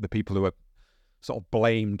 the people who are sort of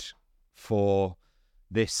blamed for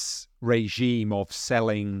this regime of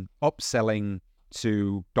upselling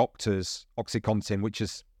to doctors OxyContin, which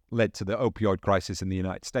has led to the opioid crisis in the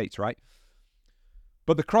United States, right?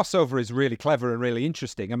 But the crossover is really clever and really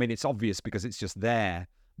interesting. I mean, it's obvious because it's just there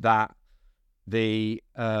that the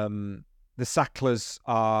Sacklers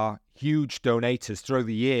are huge donators through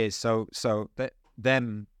the years. So that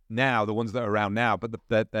them now, the ones that are around now, but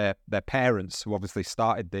their parents, who obviously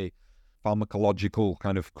started the pharmacological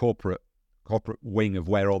kind of corporate wing of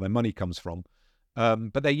where all their money comes from.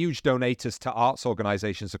 But they're huge donators to arts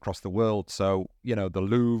organizations across the world. So, the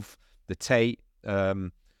Louvre, the Tate,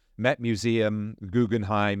 Met Museum,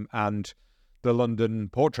 Guggenheim, and the London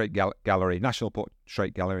Portrait Gallery, National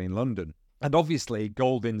Portrait Gallery in London. And obviously,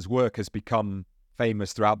 Goldin's work has become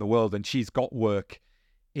famous throughout the world, and she's got work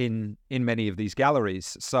in many of these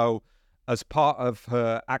galleries. So as part of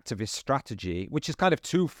her activist strategy, which is kind of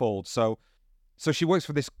twofold. So she works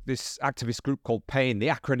for this activist group called PAIN. The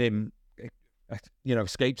acronym,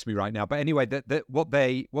 escapes me right now. But anyway, what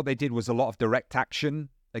they did was a lot of direct action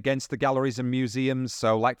against the galleries and museums.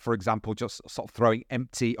 So, like, for example, just sort of throwing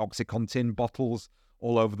empty OxyContin bottles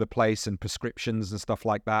all over the place and prescriptions and stuff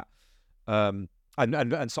like that, and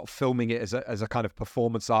sort of filming it as a kind of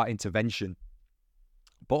performance art intervention.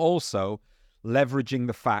 But also leveraging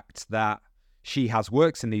the fact that she has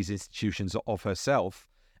works in these institutions of herself.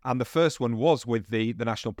 And the first one was with the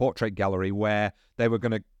National Portrait Gallery, where they were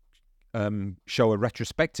going to show a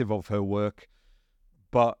retrospective of her work.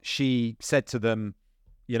 But she said to them,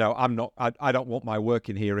 I don't want my work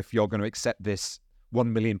in here if you're going to accept this £1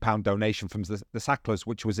 million donation from the Sacklers,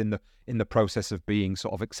 which was in the process of being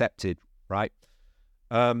sort of accepted, right?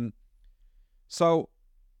 So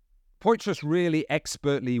Poitras really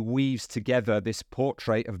expertly weaves together this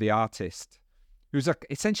portrait of the artist, who's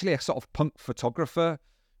essentially a sort of punk photographer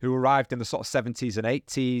who arrived in the sort of 70s and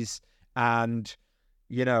 80s and,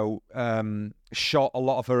 shot a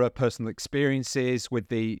lot of her personal experiences with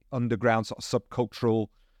the underground sort of subcultural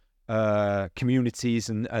communities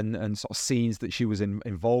and sort of scenes that she was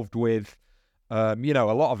involved with. A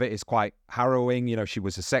lot of it is quite harrowing. She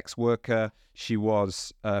was a sex worker. She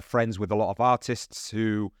was friends with a lot of artists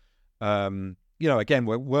who, again,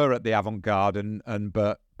 were at the avant-garde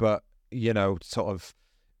but sort of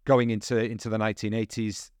going into the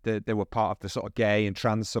 1980s, they were part of the sort of gay and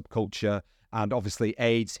trans subculture, and obviously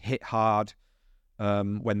AIDS hit hard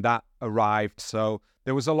when that arrived. So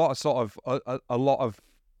there was a lot of sort of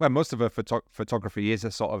most of her photography is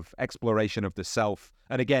a sort of exploration of the self,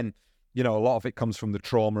 and again, a lot of it comes from the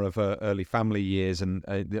trauma of her early family years and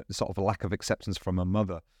the sort of a lack of acceptance from her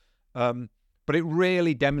mother. But it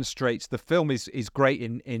really demonstrates, the film is great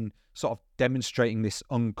in sort of demonstrating this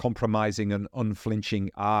uncompromising and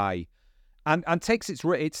unflinching eye, and takes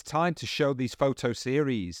its time to show these photo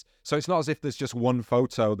series. So it's not as if there's just one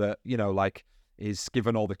photo that, is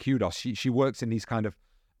given all the kudos. She works in these kind of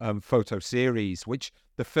photo series, which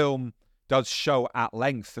the film does show at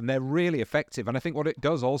length, and they're really effective. And I think what it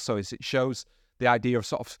does also is it shows the idea of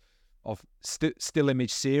sort of still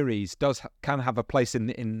image series can have a place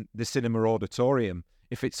in the cinema auditorium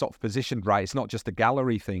if it's sort of positioned right. It's not just a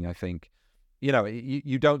gallery thing. I think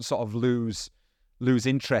you don't sort of lose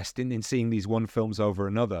interest in seeing these one films over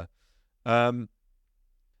another. And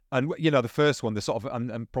the first one, the sort of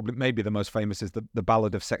and probably maybe the most famous is the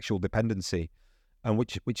Ballad of Sexual Dependency, and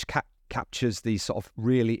which captures these sort of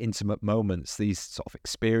really intimate moments, these sort of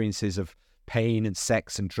experiences of pain and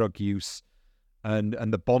sex and drug use, and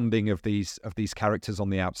the bonding of these characters on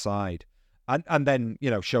the outside, and then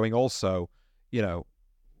showing also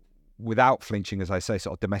without flinching, as I say,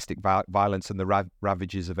 sort of domestic violence and the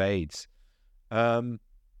ravages of AIDS, and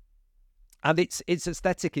its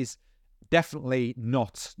aesthetic is definitely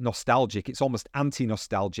not nostalgic. It's almost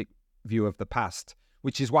anti-nostalgic view of the past,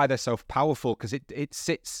 which is why they're so powerful, because it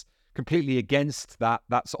sits completely against that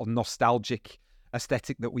sort of nostalgic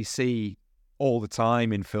aesthetic that we see all the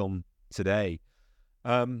time in film today.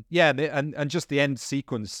 And just the end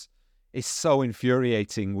sequence is so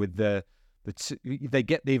infuriating with they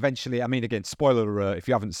get the eventually, I mean, again, spoiler alert if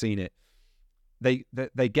you haven't seen it, they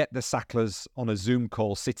get the Sacklers on a Zoom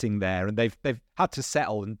call sitting there, and they've had to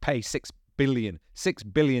settle and pay $6 billion,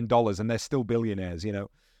 and they're still billionaires,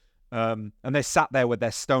 and they're sat there with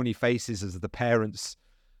their stony faces as the parents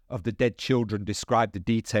of the dead children describe the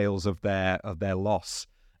details of their loss.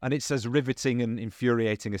 And it's as riveting and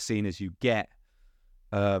infuriating a scene as you get,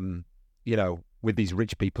 with these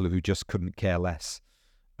rich people who just couldn't care less.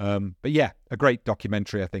 But yeah, a great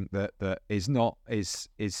documentary. I think that is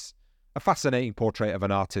a fascinating portrait of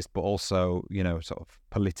an artist, but also, you know, sort of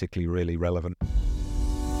politically really relevant.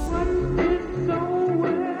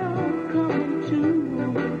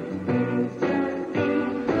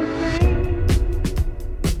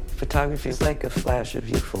 Photography is like a flash of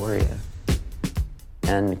euphoria,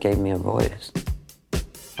 and it gave me a voice.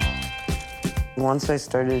 Once I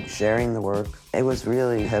started sharing the work, it was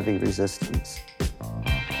really heavy resistance,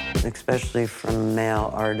 especially from male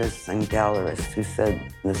artists and gallerists who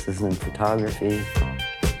said, this isn't photography.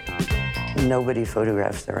 Nobody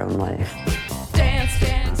photographs their own life. Dance,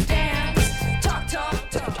 dance, dance. Talk, talk.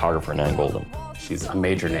 It's a photographer, Nan Goldin. She's a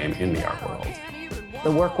major name in the art world.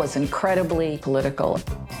 The work was incredibly political.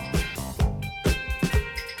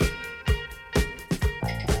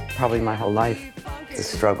 Probably my whole life, the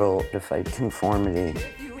struggle to fight conformity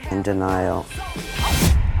and denial.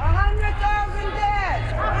 100,000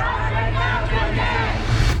 dead! 100,000 dead!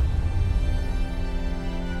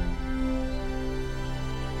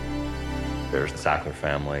 There's the Sackler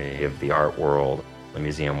family of the art world, the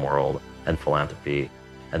museum world, and philanthropy.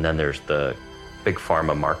 And then there's the big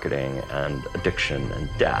pharma marketing and addiction and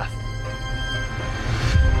death.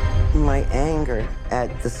 My anger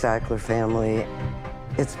at the Sackler family,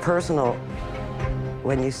 it's personal.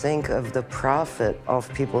 When you think of the profit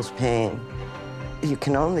of people's pain, you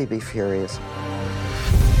can only be furious.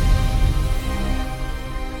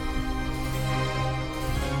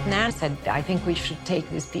 Nan said, I think we should take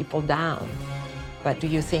these people down. But do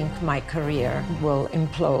you think my career will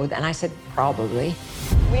implode? And I said, probably.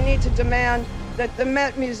 We need to demand that the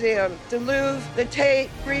Met Museum, the Louvre, the Tate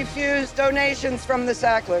refuse donations from the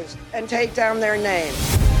Sacklers and take down their name.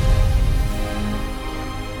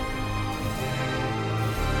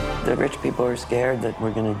 The rich people are scared that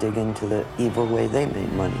we're going to dig into the evil way they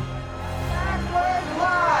made money.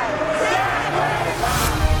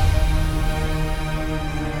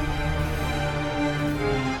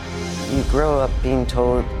 You grow up being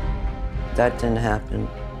told that didn't happen.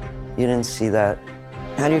 You didn't see that.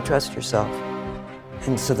 How do you trust yourself?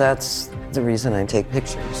 And so that's the reason I take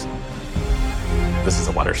pictures. This is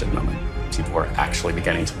a watershed moment. People are actually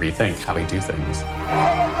beginning to rethink how we do things.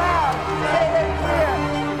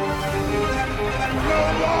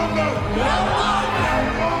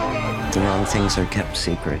 The wrong things are kept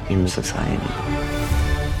secret in society.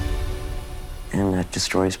 And that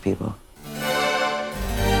destroys people.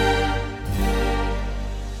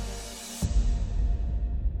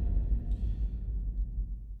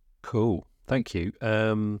 Cool. Thank you.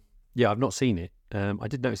 Yeah, I've not seen it. I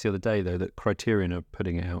did notice the other day, though, that Criterion are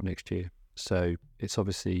putting it out next year. So it's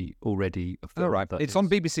obviously already a film. All right. It's on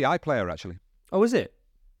BBC iPlayer, actually. Oh, is it?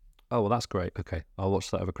 Oh, well, that's great. Okay. I'll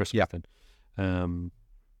watch that over Christmas then.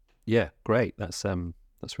 Yeah, great. That's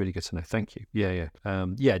really good to know. Thank you. Yeah.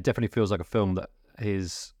 It definitely feels like a film that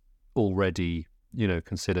is already,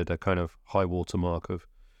 considered a kind of high watermark of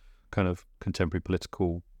kind of contemporary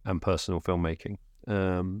political and personal filmmaking.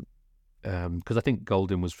 Because I think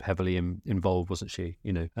Goldin was heavily involved, wasn't she?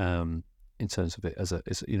 In terms of it as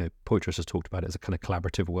Poitras has talked about it as a kind of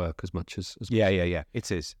collaborative work as much as Yeah.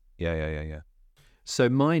 It is. Yeah. So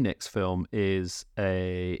my next film is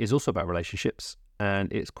also about relationships,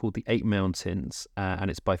 and it's called The Eight Mountains,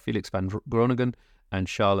 and it's by Felix van Groningen and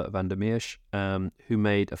Charlotte van der Meers, who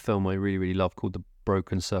made a film I really, really love called The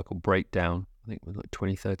Broken Circle Breakdown. I think it was like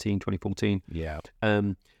 2013, 2014. Yeah.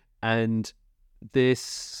 And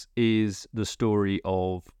this is the story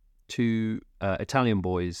of two Italian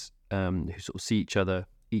boys who sort of see each other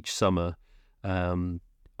each summer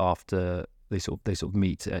after they sort of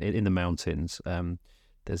meet in the mountains. One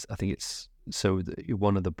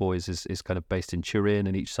of the boys is kind of based in Turin,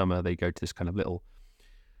 and each summer they go to this kind of little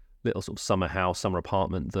sort of summer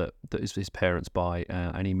apartment that his parents buy,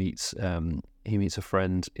 and he meets a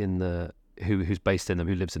friend who's based in them,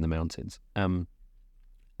 who lives in the mountains. And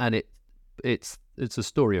it's a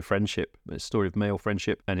story of friendship. It's a story of male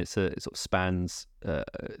friendship, and it sort of spans sort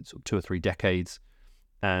of 2 or 3 decades,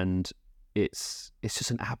 and it's just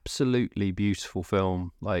an absolutely beautiful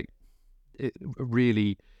film. Like, it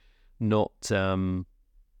really not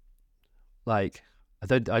like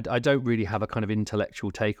I don't really have a kind of intellectual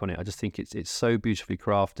take on it. I just think it's so beautifully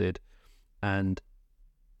crafted and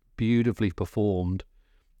beautifully performed,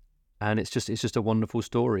 and it's just a wonderful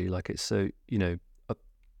story. Like, it's so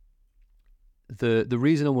the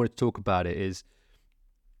reason I wanted to talk about it is,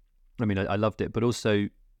 I mean, I loved it, but also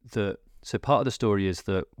so part of the story is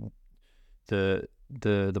that the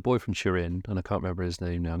boy from Turin, and I can't remember his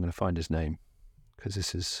name now. I'm going to find his name because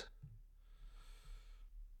this is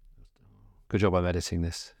good job I'm editing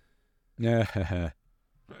this. Yeah.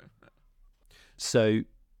 So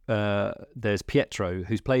there's Pietro,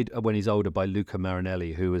 who's played when he's older by Luca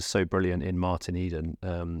Marinelli, who was so brilliant in Martin Eden.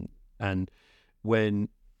 And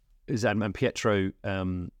Pietro,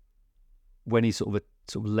 when he's sort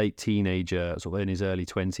of late teenager, sort of in his early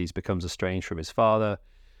 20s, becomes estranged from his father,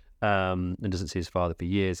 and doesn't see his father for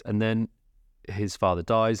years. And then his father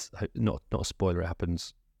dies. Not a spoiler. It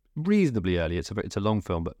happens reasonably early. It's a long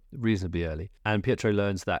film, but reasonably early. And Pietro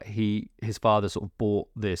learns that his father sort of bought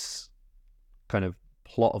this kind of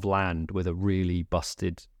plot of land with a really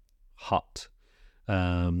busted hut,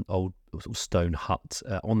 old sort of stone hut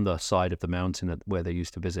on the side of the mountain where they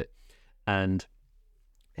used to visit. And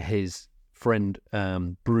his friend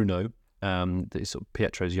Bruno, sort of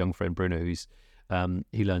Pietro's young friend Bruno, who's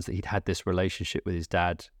he learns that he'd had this relationship with his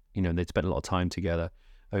dad, and they'd spent a lot of time together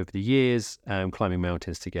over the years, climbing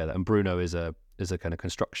mountains together. And Bruno is a kind of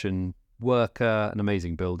construction worker, an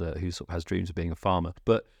amazing builder who sort of has dreams of being a farmer.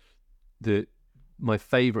 But my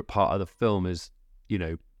favorite part of the film is,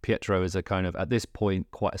 Pietro is a kind of, at this point,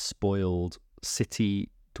 quite a spoiled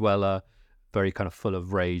city dweller, very kind of full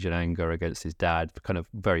of rage and anger against his dad, kind of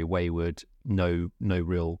very wayward, no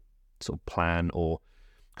real sort of plan or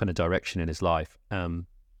kind of direction in his life. And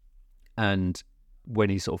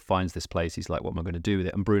when he sort of finds this place, he's like, what am I going to do with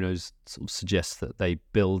it? And Bruno sort of suggests that they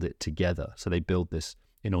build it together. So they build this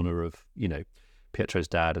in honor of, Pietro's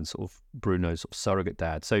dad and sort of Bruno's sort of surrogate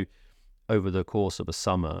dad. So over the course of a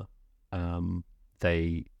summer,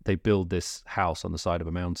 they build this house on the side of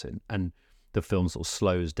a mountain, and the film sort of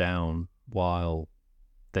slows down while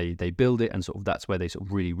they build it, and sort of that's where they sort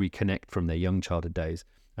of really reconnect from their young childhood days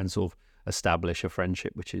and sort of establish a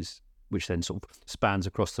friendship which then sort of spans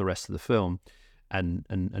across the rest of the film. And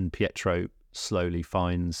Pietro slowly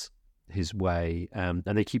finds his way, and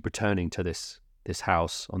they keep returning to this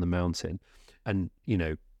house on the mountain, and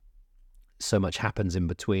so much happens in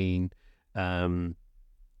between, and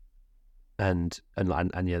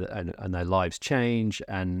their lives change,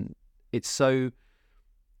 and it's so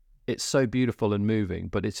beautiful and moving.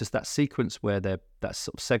 But it's just that sequence where that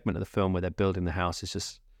sort of segment of the film where they're building the house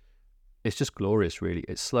is just glorious. Really,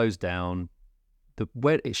 it slows down.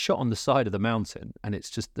 Where it's shot on the side of the mountain, and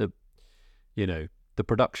it's just the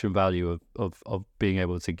production value of being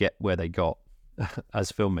able to get where they got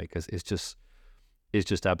as filmmakers is just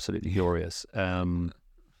absolutely glorious.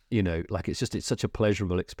 It's such a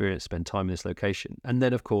pleasurable experience to spend time in this location. And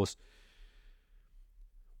then, of course,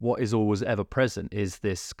 what is always ever present is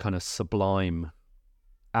this kind of sublime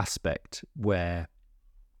aspect where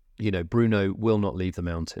Bruno will not leave the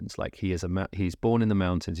mountains. Like, he's born in the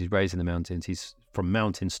mountains, he's raised in the mountains, he's from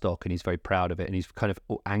mountain stock, and he's very proud of it. And he's kind of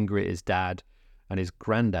angry at his dad and his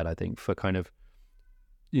granddad, I think, for kind of,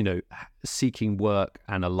 seeking work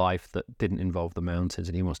and a life that didn't involve the mountains,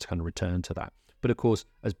 and he wants to kind of return to that. But of course,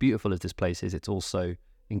 as beautiful as this place is, it's also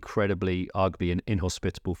incredibly, arguably,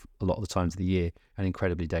 inhospitable a lot of the times of the year, and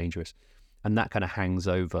incredibly dangerous. And that kind of hangs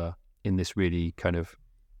over in this really kind of,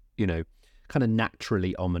 kind of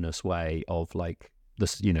naturally ominous way of like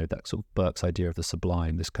this, that sort of Burke's idea of the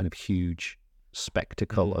sublime, this kind of huge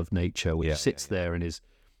spectacle of nature which sits there and is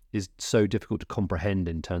so difficult to comprehend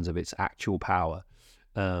in terms of its actual power,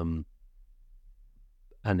 and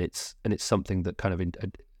it's something that kind of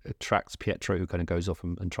attracts Pietro, who kind of goes off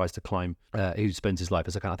and tries to climb, who spends his life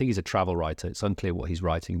as I think he's a travel writer. It's unclear what he's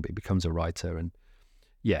writing, but he becomes a writer. And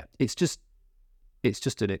it's just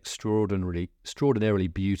an extraordinarily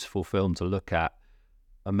beautiful film to look at,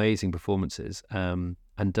 amazing performances, and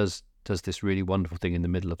does this really wonderful thing in the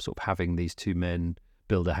middle of sort of having these two men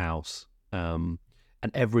build a house, and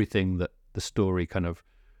everything that the story kind of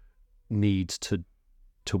needs to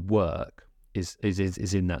work is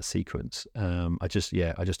in that sequence. I just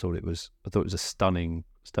thought it was a stunning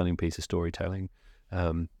piece of storytelling,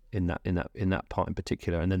 in that part in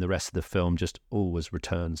particular. And then the rest of the film just always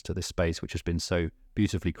returns to this space which has been so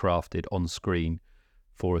beautifully crafted on screen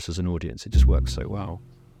for us as an audience. It just works so well.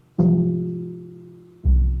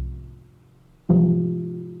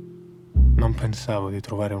 Non pensavo di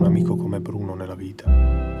trovare un amico come Bruno nella vita.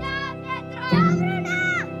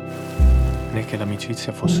 Né che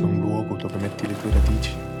l'amicizia fosse un luogo dove metti le tue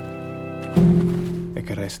radici e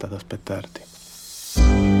che resta ad aspettarti.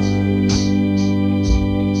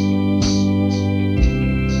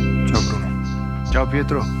 Ciao Bruno. Ciao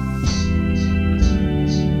Pietro.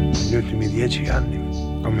 Negli ultimi 10 anni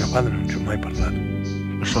con mio padre non ci ho mai parlato.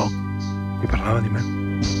 Lo so, mi parlava di me.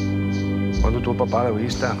 Quando tuo papà l'ha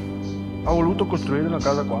vista, ha voluto costruire la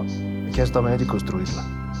casa qua. Ha chiesto a me di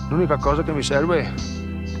costruirla. L'unica cosa che mi serve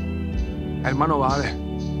è il manovale.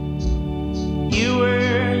 You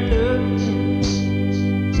were looking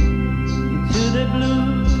into the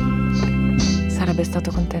blue.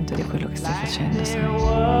 stato contento di quello che stai facendo, sai?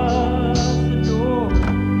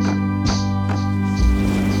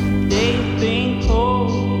 They've been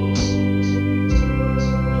cold,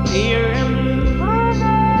 clear and blue.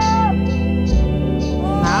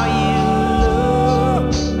 Now you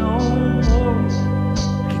look no more.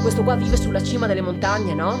 Che questo qua vive sulla cima delle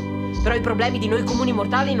montagne, no? Però i problemi di noi comuni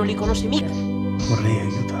mortali non li conosce mica. Vorrei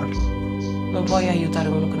aiutarlo. Non puoi aiutare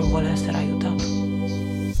uno che non vuole essere aiutato.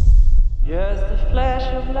 Just a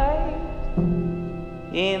flash of light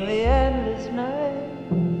in the endless night,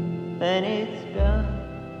 then it's done.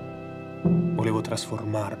 Volevo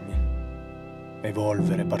trasformarmi,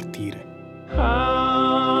 evolvere, partire. Come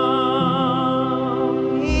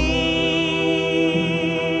here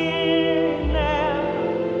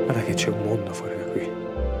now. Guarda che c'è un mondo fuori da qui.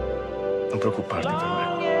 Non preoccuparti per me.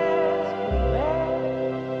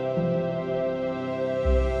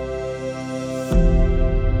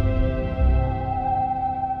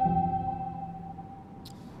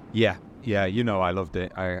 Yeah, you know I loved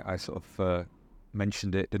it. I sort of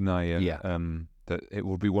mentioned it, didn't I? That it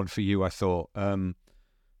would be one for you, I thought.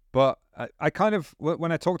 But I kind of,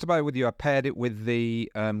 when I talked about it with you, I paired it with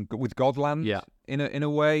the with Godland in a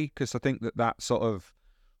way, because I think that sort of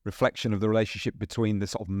reflection of the relationship between the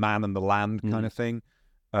sort of man and the land kind of thing.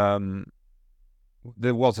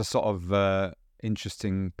 There was a sort of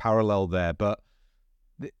interesting parallel there, but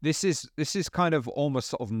this is kind of almost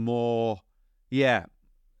sort of more,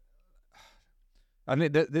 I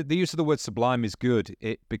mean, the use of the word sublime is good,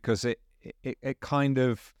 because it kind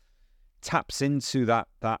of taps into that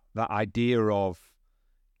idea of,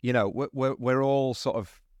 you know, we're all sort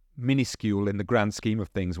of minuscule in the grand scheme of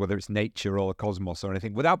things, whether it's nature or the cosmos or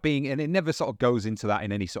anything, without being, and it never sort of goes into that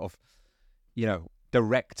in any sort of, you know,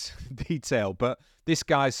 direct detail. But this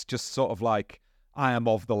guy's just sort of like, I am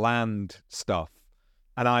of the land stuff,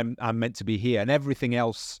 and I'm meant to be here, and everything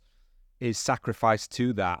else is sacrificed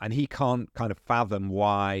to that, and he can't kind of fathom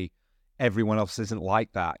why everyone else isn't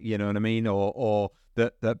like that, you know what I mean? Or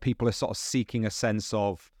that people are sort of seeking a sense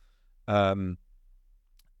of the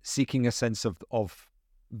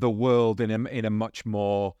world in a much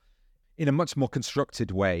more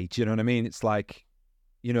constructed way. Do you know what I mean? It's like,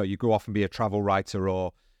 you know, you go off and be a travel writer,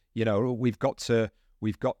 or, you know, we've got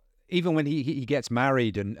even when he gets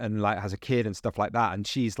married and like has a kid and stuff like that, and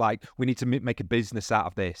she's like, we need to make a business out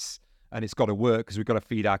of this, and it's got to work because we've got to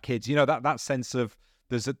feed our kids. You know, that sense of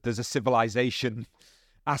there's a civilization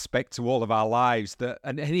aspect to all of our lives, that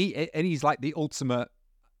and he's like the ultimate,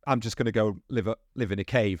 I'm just going to go live in a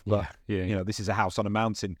cave, but you know, this is a house on a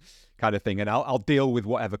mountain kind of thing, and I'll deal with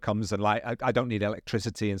whatever comes, and like I don't need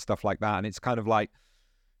electricity and stuff like that. And it's kind of like,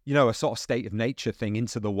 you know, a sort of state of nature thing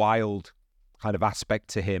into the wild kind of aspect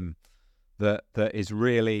to him that is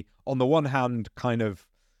really, on the one hand, kind of,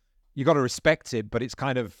 you got to respect it, but it's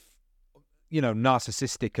kind of, you know,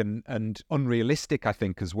 narcissistic and unrealistic, I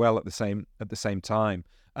think, as well at the same time.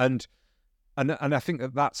 And I think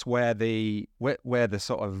that's where the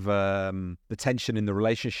sort of the tension in the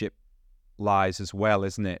relationship lies as well,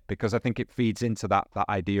 isn't it? Because I think it feeds into that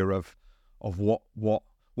idea of what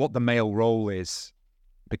the male role is,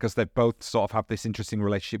 because they both sort of have this interesting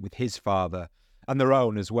relationship with his father and their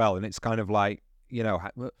own as well. And it's kind of like, you know,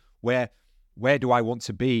 where do I want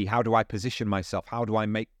to be? How do I position myself? How do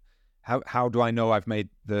I know I've made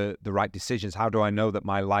the right decisions? How do I know that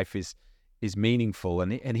my life is meaningful?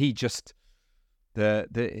 And he just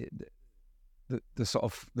the sort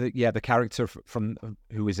of the character from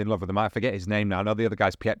who is in love with him. I forget his name now. I know the other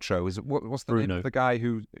guy's Pietro. What's the name of the guy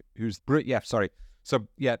who's sorry. So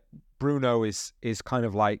Bruno is kind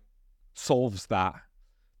of like solves that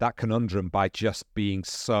conundrum by just being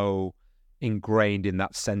so ingrained in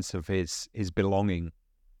that sense of his belonging.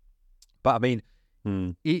 But I mean,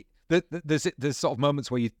 there's sort of moments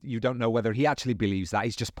where you don't know whether he actually believes that.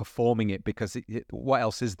 He's just performing it because what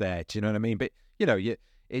else is there? Do you know what I mean? But you know,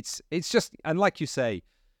 it's just, and like you say,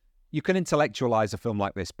 you can intellectualize a film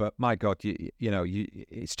like this, but my God, it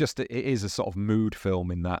is a sort of mood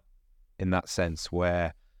film in that sense,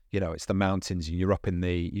 where, you know, it's the mountains and you're up in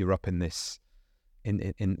this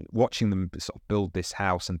in watching them sort of build this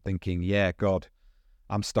house and thinking, yeah, God,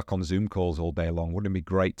 I'm stuck on Zoom calls all day long. Wouldn't it be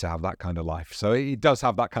great to have that kind of life? So it does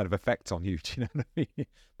have that kind of effect on you. Do you know what I mean?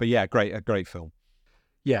 But yeah, a great film.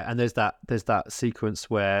 Yeah, and there's that sequence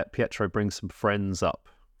where Pietro brings some friends up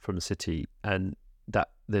from the city, and that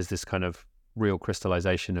there's this kind of real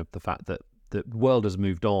crystallization of the fact that the world has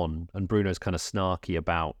moved on, and Bruno's kind of snarky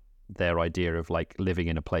about their idea of like living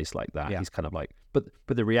in a place like that. Yeah. He's kind of like, but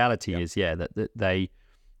the reality is, that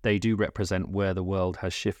they do represent where the world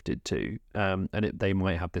has shifted to, and they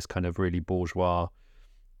might have this kind of really bourgeois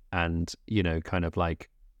and, you know, kind of like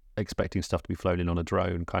expecting stuff to be flown in on a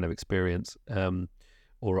drone kind of experience,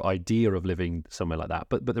 or idea of living somewhere like that.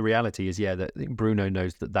 But the reality is, yeah, that Bruno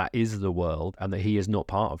knows that that is the world and that he is not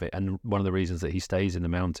part of it. And one of the reasons that he stays in the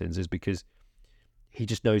mountains is because he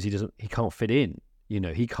just knows he can't fit in. You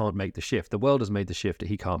know, he can't make the shift. The world has made the shift that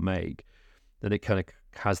he can't make. Then it kind of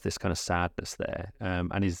has this kind of sadness there,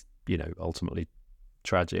 and is, you know, ultimately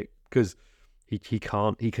tragic because he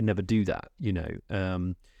can never do that, you know.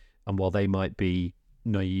 And while they might be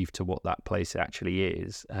naive to what that place actually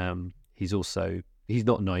is, he's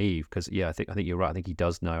not naive because, yeah, I think you're right. I think he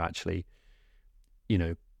does know, actually, you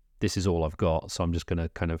know, this is all I've got, so I'm just gonna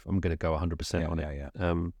go 100% on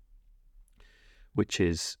it. Which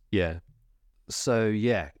is, yeah. So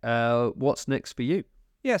yeah, what's next for you?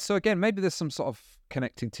 Yeah, so again, maybe there's some sort of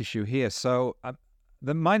connecting tissue here. So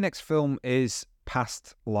my next film is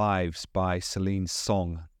Past Lives by Celine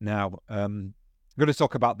Song. Now, I'm going to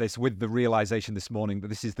talk about this with the realization this morning that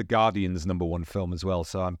this is The Guardian's #1 film as well,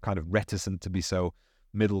 so I'm kind of reticent to be so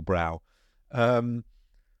middlebrow.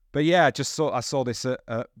 But yeah, I saw this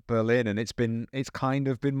at Berlin, and it's kind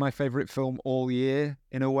of been my favorite film all year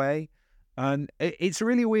in a way. And it's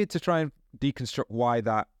really weird to try and deconstruct why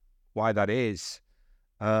that is.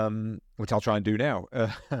 Which I'll try and do now.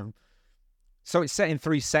 So it's set in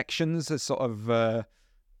 3 sections. It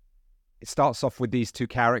starts off with these 2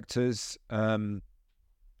 characters,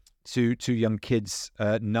 two young kids,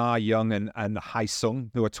 Na Young and Hai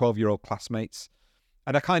Sung, who are 12-year-old classmates.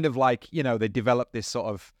 And are kind of like, you know, they develop this sort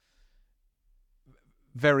of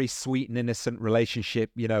very sweet and innocent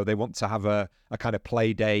relationship. You know, they want to have a kind of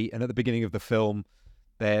play date. And at the beginning of the film,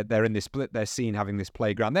 they're in this split, they're seen having this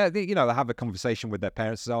playground. They have a conversation with their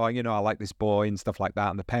parents. Oh, you know, I like this boy and stuff like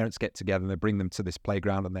that. And the parents get together and they bring them to this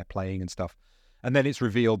playground and they're playing and stuff. And then it's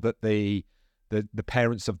revealed that the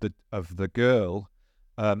parents of the girl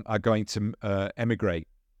are going to emigrate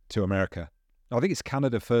to America. I think it's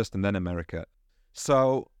Canada first and then America.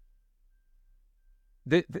 So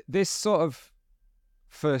this sort of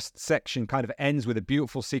first section kind of ends with a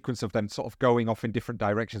beautiful sequence of them sort of going off in different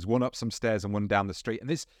directions, one up some stairs and one down the street.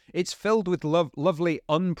 And it's filled with lovely,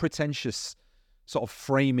 unpretentious sort of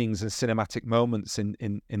framings and cinematic moments in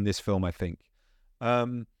this film, I think.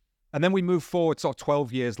 And then we move forward sort of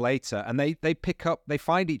 12 years later, and they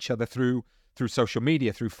find each other through social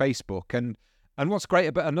media, through Facebook. And what's great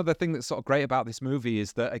about, another thing that's sort of great about this movie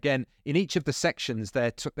is that, again, in each of the sections,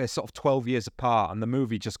 they're sort of 12 years apart, and the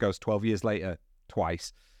movie just goes 12 years later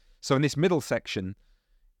twice. So in this middle section,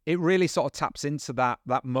 it really sort of taps into that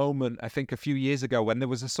moment, I think, a few years ago when there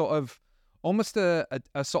was a sort of almost a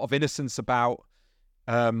sort of innocence about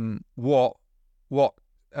what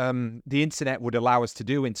the internet would allow us to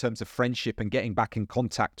do in terms of friendship and getting back in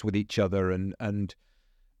contact with each other, and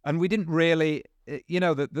we didn't really, you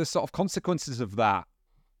know, the sort of consequences of that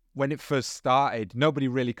when it first started. Nobody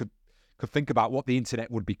really could think about what the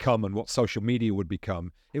internet would become and what social media would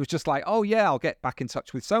become. It was just like, oh yeah, I'll get back in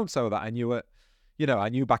touch with so-and-so that I knew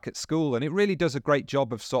back at school. And it really does a great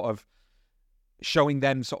job of sort of showing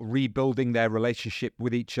them sort of rebuilding their relationship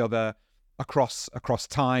with each other across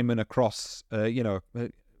time and across,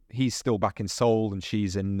 he's still back in Seoul and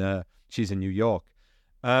she's in New York.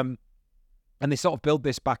 And they sort of build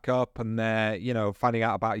this back up, and they're, you know, finding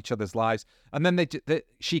out about each other's lives. And then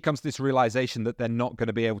she comes to this realization that they're not going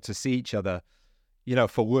to be able to see each other, you know,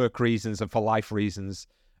 for work reasons and for life reasons.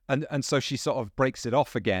 And so she sort of breaks it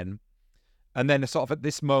off again. And then sort of at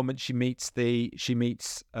this moment, she meets a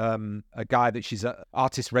guy that she's an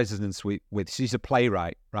artist residence with. She's a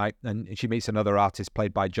playwright, right? And she meets another artist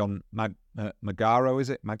played by John Magaro,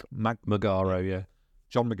 is it? Magaro, yeah.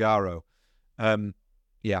 John Magaro.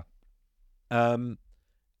 Yeah.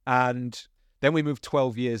 And then we move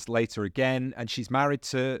 12 years later again, and she's married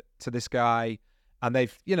to this guy, and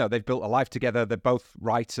they've built a life together. They're both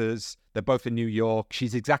writers. They're both in New York.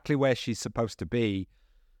 She's exactly where she's supposed to be.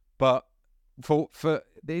 But for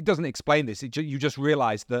it doesn't explain this. You just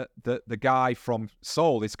realize that the guy from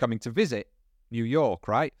Seoul is coming to visit New York,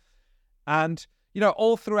 right? And, you know,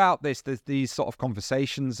 all throughout this, there's these sort of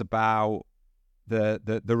conversations about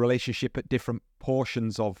the relationship at different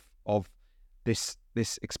portions of this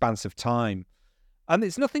expansive time. And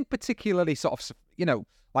there's nothing particularly sort of, you know,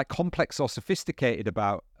 like complex or sophisticated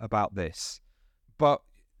about this. But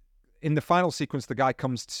in the final sequence, the guy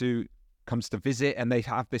comes to visit, and they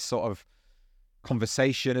have this sort of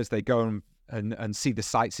conversation as they go and see the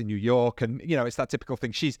sights in New York. And, you know, it's that typical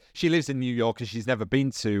thing. She lives in New York and she's never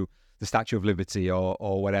been to the Statue of Liberty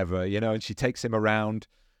or whatever, you know, and she takes him around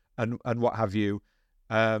and what have you.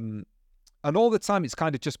 And all the time, it's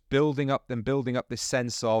kind of just building up this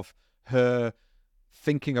sense of her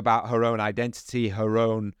thinking about her own identity, her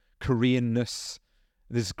own Koreanness.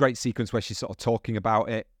 There's a great sequence where she's sort of talking about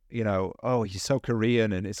it, you know, oh, he's so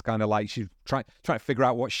Korean, and it's kind of like she's trying to figure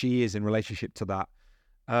out what she is in relationship to that.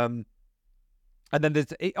 And then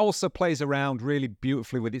it also plays around really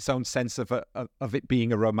beautifully with its own sense of it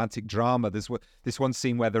being a romantic drama. There's this one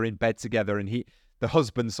scene where they're in bed together, and the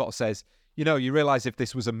husband sort of says, you know, you realize if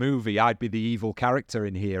this was a movie, I'd be the evil character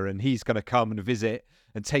in here, and he's going to come and visit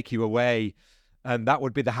and take you away, and that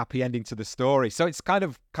would be the happy ending to the story. So it's kind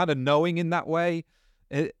of knowing in that way,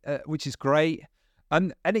 which is great.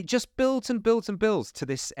 And it just builds and builds and builds to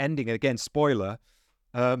this ending. And again, spoiler,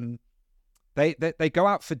 they go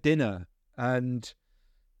out for dinner, and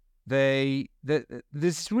there's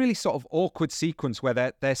this really sort of awkward sequence where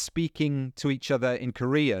they're speaking to each other in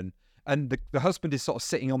Korean, and the husband is sort of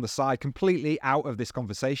sitting on the side, completely out of this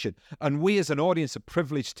conversation. And we as an audience are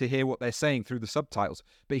privileged to hear what they're saying through the subtitles,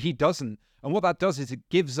 but he doesn't. And what that does is it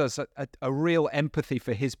gives us a real empathy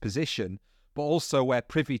for his position, but also we're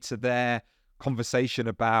privy to their conversation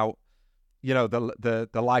about, you know, the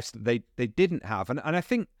lives that they didn't have. And I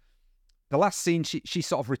think the last scene, she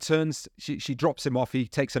sort of returns, she drops him off, he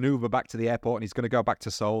takes an Uber back to the airport, and he's going to go back to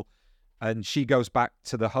Seoul. And she goes back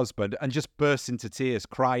to the husband and just bursts into tears,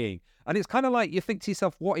 crying. And it's kind of like, you think to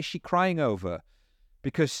yourself, what is she crying over?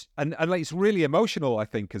 Because, and like, it's really emotional, I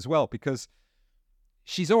think, as well, because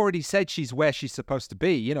she's already said she's where she's supposed to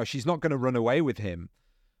be. You know, she's not going to run away with him.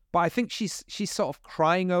 But I think she's sort of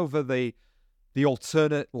crying over the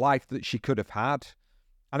alternate life that she could have had.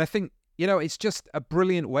 And I think, you know, it's just a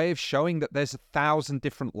brilliant way of showing that there's 1,000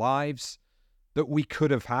 different lives that we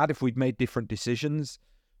could have had if we'd made different decisions.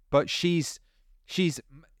 But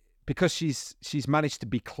because she's managed to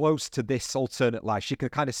be close to this alternate life, she can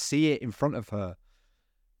kind of see it in front of her.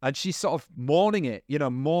 And she's sort of mourning it, you know,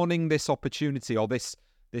 mourning this opportunity or this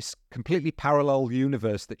completely parallel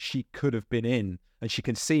universe that she could have been in, and she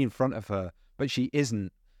can see in front of her, but she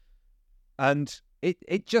isn't. And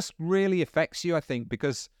it just really affects you, I think,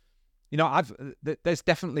 because, you know, there's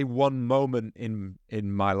definitely one moment in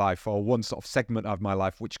my life, or one sort of segment of my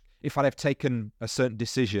life, which if I'd have taken a certain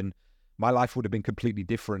decision, my life would have been completely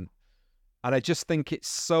different. And I just think it's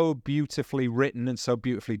so beautifully written and so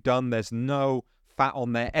beautifully done. There's no fat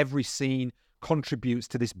on there. Every scene contributes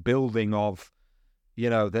to this building of,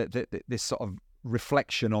 you know, this sort of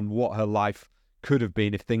reflection on what her life could have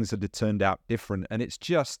been if things had turned out different. And it's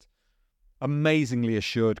just amazingly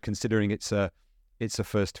assured, considering it's a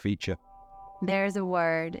first feature. There's a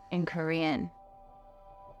word in Korean,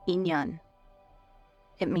 인연.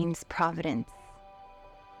 It means providence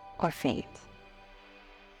or fate.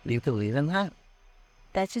 Do you believe in that?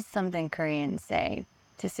 That's just something Koreans say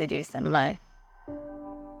to seduce them. Like,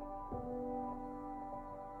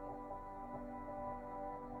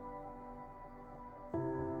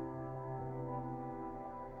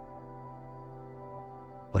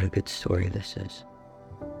 what a good story this is.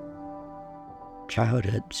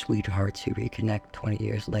 Childhood sweethearts who reconnect 20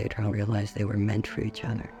 years later and realize they were meant for each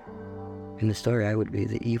other. In the story, I would be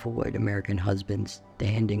the evil white American husband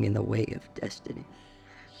standing in the way of destiny.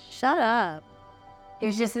 shut up.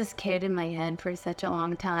 There's just this kid in my head for such a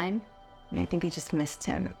long time, and I think I just missed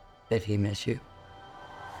him. Did he miss you?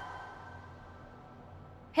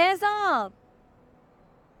 Hands up!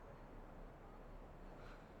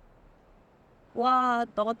 와,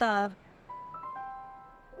 너다.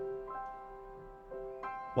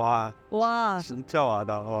 와, 와. 진짜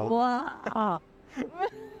와다. 와.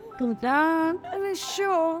 Come down and it's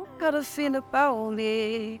sure got a feel about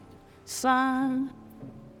it. Sun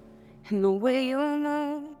and the way you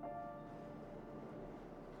move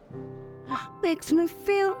makes me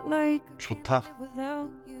feel like 좋다. without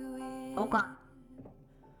you. 뭐가?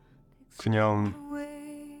 그냥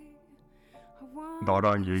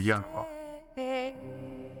너랑 얘기한 거.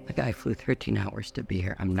 The guy flew 13 hours to be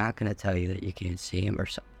here. I'm not going to tell you that you can't see him or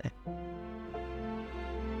something.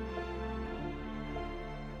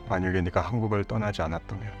 만약에 네가 한국을 떠나지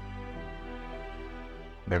않았다면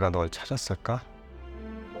내가 널 찾았을까?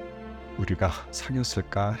 우리가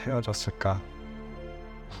사귀었을까? 헤어졌을까?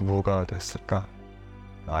 부부가 됐을까?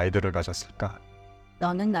 아이들을 가졌을까?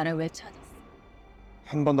 너는 나를 왜 찾았어?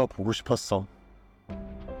 한 번 더 보고 싶었어.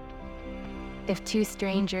 If two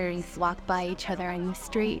strangers walk by each other in the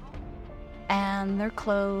street and their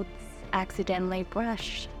clothes accidentally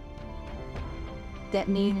brush, that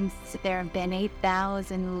means there have been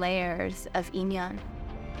 8,000 layers of inyan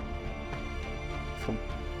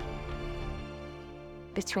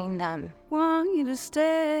between them. Want you to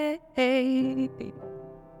stay.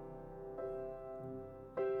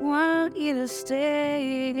 Want you to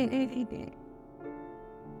stay.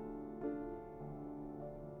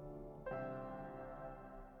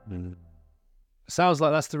 Sounds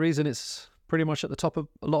like that's the reason it's pretty much at the top of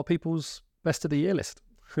a lot of people's best of the year list.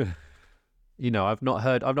 I've not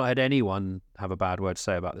heard anyone have a bad word to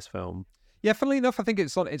say about this film. Yeah, funnily enough, I think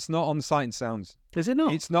it's not on Sight and Sounds. Is it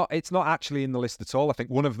not? It's not actually in the list at all. I think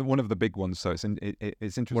one of the big ones. So it's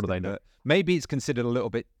interesting. What do they know? Maybe it's considered a little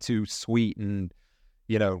bit too sweet and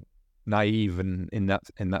naive and in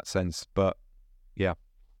that sense. But yeah.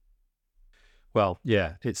 Well,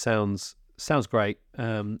 yeah, it sounds great,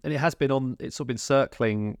 and it has been it's sort of been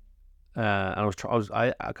circling, and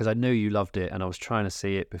because I knew you loved it, and I was trying to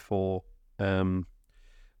see it before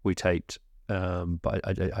we taped, but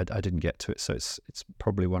I didn't get to it, so it's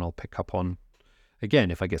probably one I'll pick up on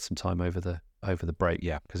again if I get some time over the break.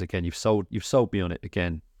 Yeah, because again, you've sold me on it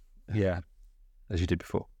again. Yeah, as you did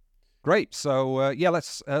before. Great. So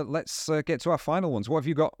let's get to our final ones. What have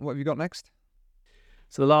you got next?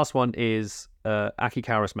 So the last one is Aki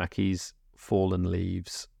Kaurismäki's Fallen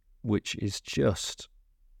Leaves, which is just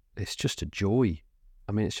a joy.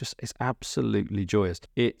 I mean, it's absolutely joyous.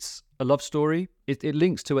 It's a love story. It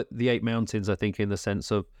links to The Eight Mountains, I think, in the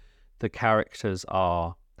sense of the characters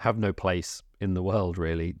have no place in the world,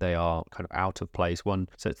 really. They are kind of out of place.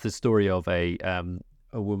 So it's the story of a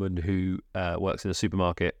woman who works in a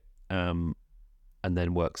supermarket, and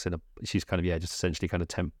then works she's kind of, just essentially kind of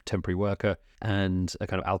temporary worker, and a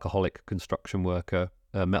kind of alcoholic construction worker,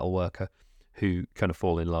 metal worker, who kind of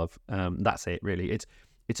fall in love. That's it, really.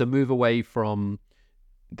 It's a move away from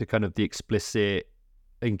the kind of the explicit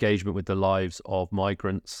engagement with the lives of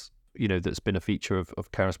migrants, that's been a feature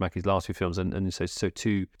of Kaurismäki's last few films, and so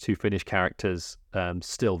two Finnish characters,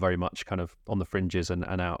 still very much kind of on the fringes and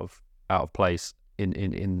out of place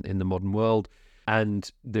in the modern world,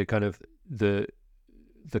 and the kind of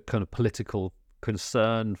political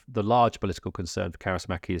concern, the large political concern for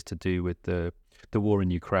Kaurismäki is to do with the war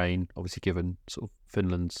in Ukraine, obviously given sort of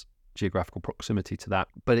Finland's geographical proximity to that.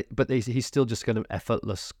 But he's still just kind of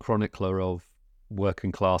effortless chronicler of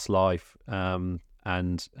working class life, and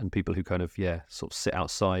people who kind of sort of sit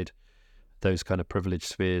outside those kind of privileged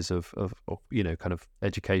spheres of kind of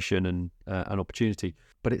education and opportunity.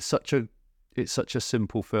 But it's such a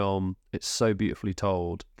simple film. It's so beautifully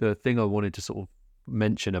told. The thing I wanted to sort of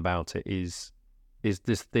mention about it is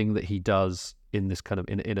this thing that he does in this kind of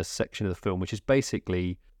in a section of the film, which is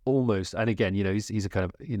basically almost, and again, he's a kind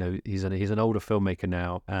of, he's an older filmmaker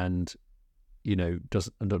now, and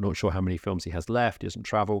I'm not sure how many films he has left. He doesn't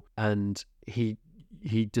travel, and he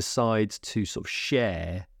decides to sort of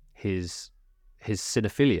share his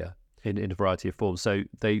cinephilia in a variety of forms. So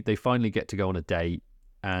they finally get to go on a date,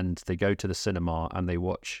 and they go to the cinema and they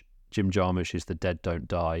watch Jim Jarmusch's The Dead Don't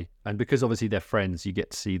Die. And because obviously they're friends, you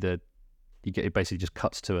get to see it basically just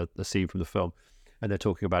cuts to a scene from the film, and they're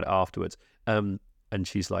talking about it afterwards. And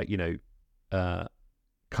she's like,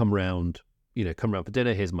 come round for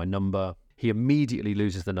dinner. Here's my number. He immediately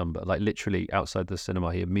loses the number, like literally outside the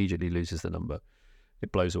cinema. He immediately loses the number.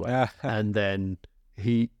 It blows away. And then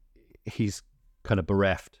he's kind of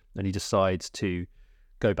bereft, and he decides to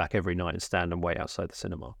go back every night and stand and wait outside the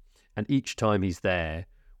cinema. And each time he's there,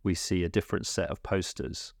 we see a different set of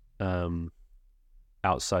posters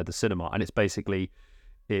outside the cinema, and it's Kaurismäki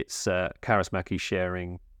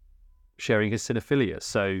sharing his cinephilia.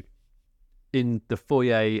 So in the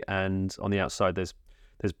foyer and on the outside, there's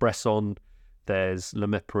Bresson, there's Le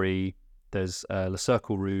Mépris, there's Le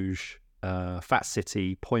Cercle Rouge, Fat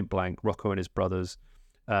City, Point Blank, Rocco and his brothers,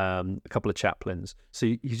 a couple of Chaplins. So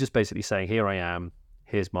he's just basically saying, here I am,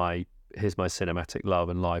 here's my cinematic love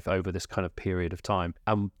and life over this kind of period of time.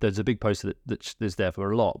 And there's a big poster that there's there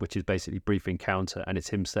for a lot, which is basically Brief Encounter, and it's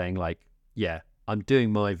him saying like, I'm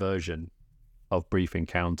doing my version of Brief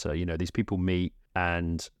Encounter. These people meet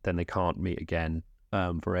and then they can't meet again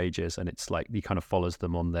for ages, and it's like he kind of follows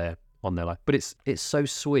them on their life. But it's so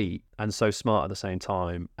sweet and so smart at the same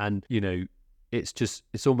time, and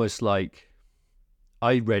it's almost like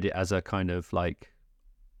I read it as a kind of like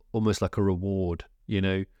almost like a reward,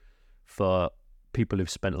 for people who've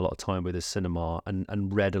spent a lot of time with his cinema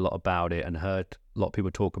and read a lot about it and heard a lot of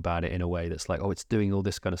people talk about it in a way that's like, oh, it's doing all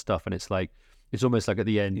this kind of stuff, and it's almost like at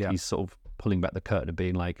the end he's sort of pulling back the curtain and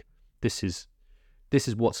being like, this is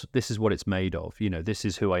what it's made of. This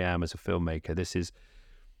is who I am as a filmmaker. This is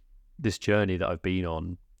this journey that I've been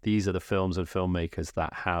on. These are the films and filmmakers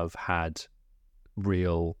that have had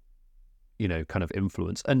real, kind of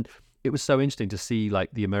influence. And it was so interesting to see like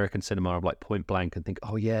the American cinema of like Point Blank and think,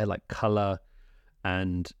 oh yeah, like color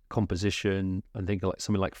and composition, and think of like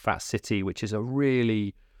something like Fat City, which is a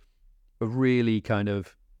really kind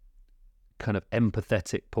of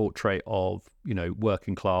empathetic portrait of,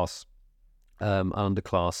 working class,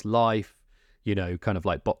 underclass life, you know, kind of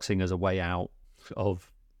like boxing as a way out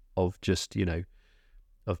of just, you know,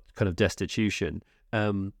 of kind of destitution.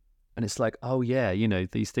 And it's like, oh yeah, you know,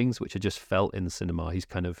 these things which are just felt in the cinema, he's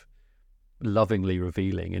kind of lovingly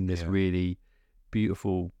revealing in this really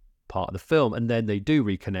beautiful part of the film. And then they do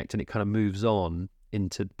reconnect, and it kind of moves on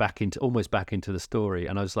almost back into the story.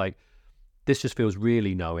 And I was like, this just feels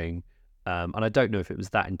really knowing. And I don't know if it was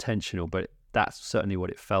that intentional, but that's certainly what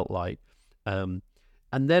it felt like. And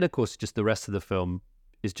then, of course, just the rest of the film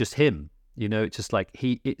is just him. You know, it's just like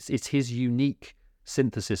it's his unique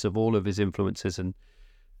synthesis of all of his influences,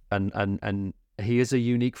 and he is a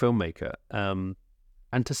unique filmmaker.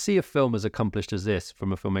 And to see a film as accomplished as this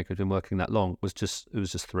from a filmmaker who's been working that long was just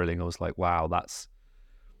thrilling. I was like, wow, that's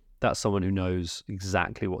someone who knows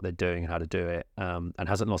exactly what they're doing and how to do it, and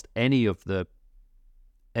hasn't lost any of the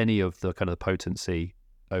kind of potency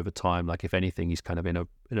over time. Like, if anything, he's kind of in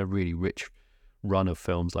a really rich run of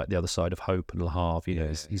films like The Other Side of Hope and Le Havre. You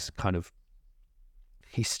know,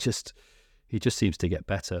 he just seems to get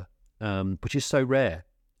better, which is so rare.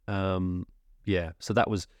 So that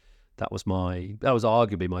was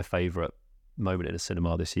arguably my favorite moment in a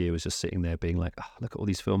cinema this year, was just sitting there being like, oh, look at all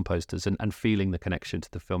these film posters, and feeling the connection to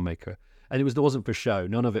the filmmaker. And it wasn't for show.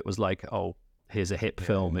 None of it was like, oh, here's a hip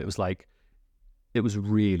film. It was like, it was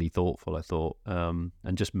really thoughtful, I thought, and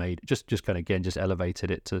just kind of, again, just elevated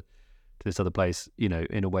it to this other place, you know,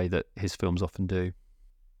 in a way that his films often do.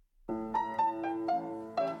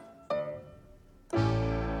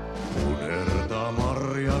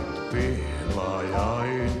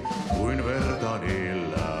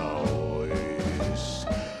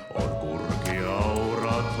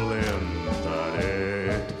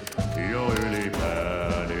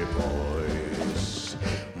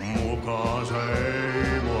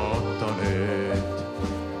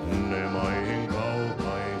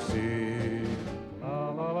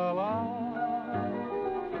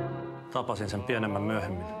 Tapasin sen pienemmän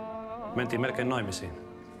myöhemmin. Mentiin melkein naimisiin.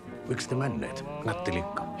 Miksi te menneet? Nätti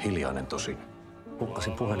likka, hiljainen tosin.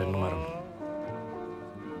 Hukkasin puhelinnumeron.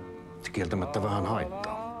 Se kieltämättä vähän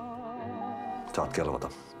haittaa. Saat kelvata,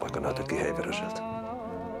 vaikka näytätkin heiveröseltä.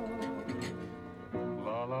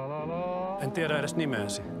 En tiedä edes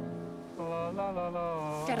nimeäsi.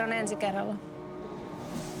 Kerron ensi kerralla.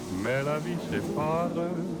 Mais la vie sépare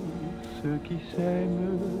ceux qui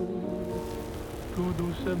s'aiment tout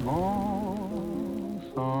doucement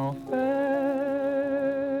sans faire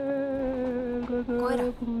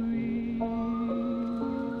de bruit.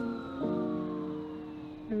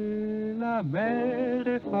 Et la mer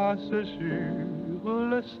efface sur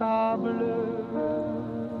le sable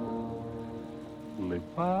les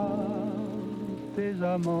pas des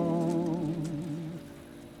amants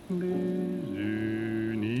désunis.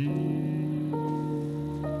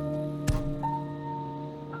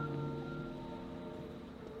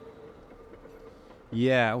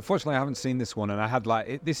 Yeah, unfortunately, I haven't seen this one, and I had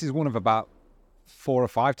this is one of about 4 or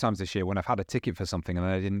 5 times this year when I've had a ticket for something and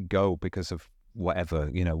I didn't go because of whatever,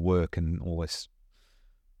 you know, work and all this.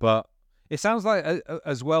 But it sounds like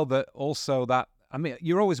as well that also that, I mean,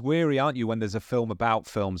 you're always weary, aren't you, when there's a film about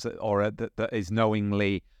films that is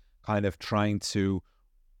knowingly kind of trying to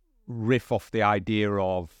riff off the idea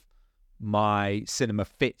of my cinema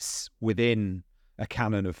fits within a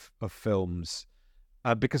canon of films.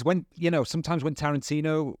 Because when, you know, sometimes when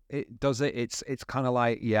Tarantino does it, it's kind of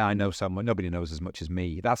like, yeah, I know someone, nobody knows as much as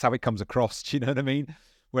me. That's how it comes across, do you know what I mean?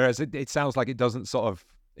 Whereas it sounds like it doesn't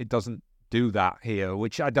do that here,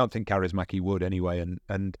 which I don't think Kaurismäki would anyway.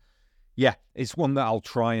 And yeah, it's one that I'll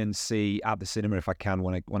try and see at the cinema if I can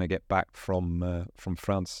when I get back from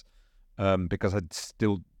France, because I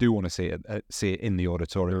still do want to see it in the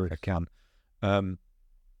auditorium if I can.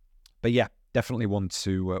 But yeah, definitely one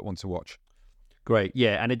to watch. Great,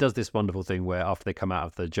 yeah, and it does this wonderful thing where after they come out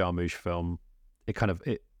of the Jarmusch film,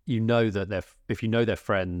 you know that if you know they're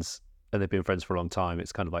friends and they've been friends for a long time,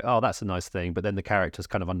 it's kind of like, oh, that's a nice thing. But then the characters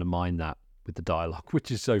kind of undermine that with the dialogue, which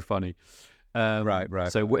is so funny. Right.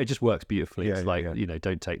 So it just works beautifully. Yeah, it's like, you know,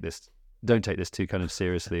 don't take this too kind of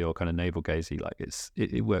seriously or kind of navel gazing. Like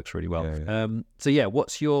it works really well. Yeah. So yeah,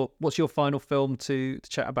 what's your final film to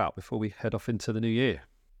chat about before we head off into the new year?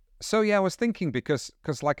 So yeah, I was thinking because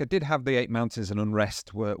like I did have The Eight Mountains and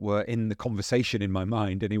Unrest were in the conversation in my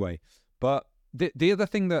mind anyway. But the other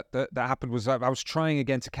thing that happened was I was trying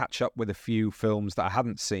again to catch up with a few films that I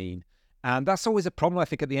hadn't seen, and that's always a problem I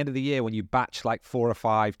think at the end of the year when you batch like 4 or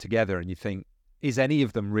 5 together and you think, is any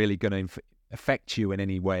of them really going to affect you in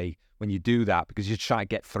any way when you do that, because you're trying to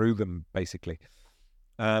get through them basically.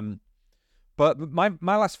 But my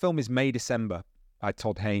last film is May December by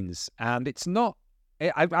Todd Haynes, and it's not.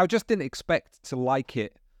 I just didn't expect to like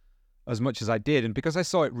it as much as I did, and because I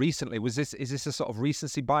saw it recently, is this a sort of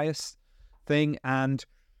recency bias thing? And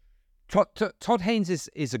Todd Haynes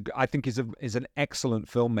I think is an excellent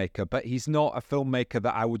filmmaker, but he's not a filmmaker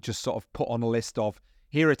that I would just sort of put on a list of,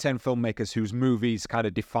 here are 10 filmmakers whose movies kind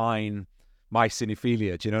of define my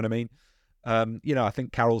cinephilia. Do you know what I mean? I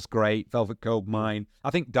think Carol's great, Velvet Goldmine. I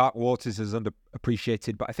think Dark Waters is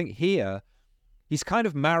underappreciated, but I think here he's kind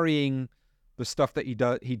of marrying the stuff that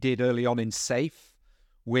he did early on in Safe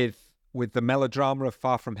with the melodrama of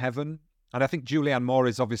Far From Heaven. And I think Julianne Moore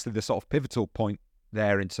is obviously the sort of pivotal point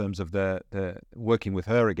there in terms of the working with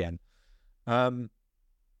her again. But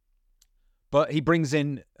he brings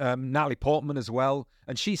in Natalie Portman as well,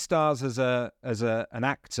 and she stars as an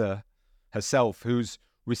actor herself who's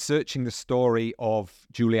researching the story of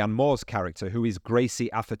Julianne Moore's character, who is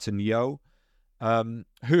Gracie Atherton Yo,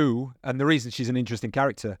 who, and the reason she's an interesting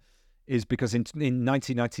character is because in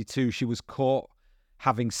 1992 she was caught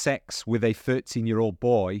having sex with a 13-year-old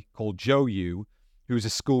boy called Joe Yu, who was a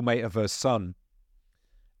schoolmate of her son.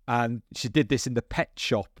 And she did this in the pet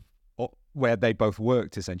shop where they both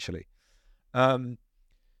worked, essentially.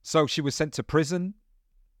 So she was sent to prison,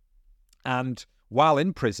 and while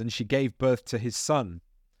in prison, she gave birth to his son.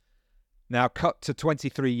 Now, cut to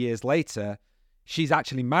 23 years later, she's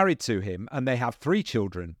actually married to him, and they have 3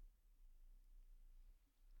 children.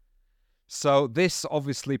 So this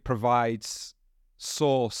obviously provides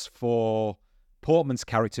source for Portman's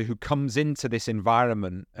character, who comes into this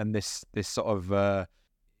environment and this sort of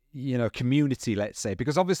community, let's say,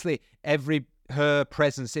 because obviously her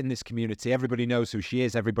presence in this community, everybody knows who she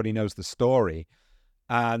is, everybody knows the story,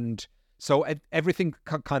 and so everything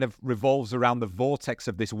kind of revolves around the vortex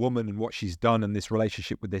of this woman and what she's done and this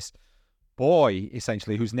relationship with this boy,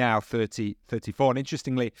 essentially, who's now 34. And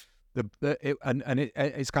interestingly,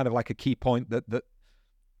 it's kind of like a key point that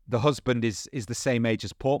the husband is the same age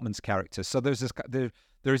as Portman's character. So there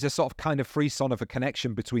is a sort of kind of frisson of a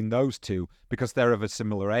connection between those two because they're of a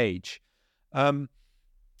similar age.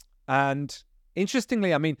 And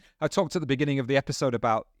interestingly, I mean, I talked at the beginning of the episode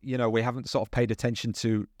about, we haven't sort of paid attention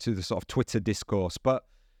to the sort of Twitter discourse, but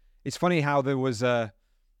it's funny how there was a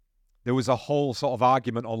whole sort of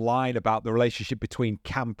argument online about the relationship between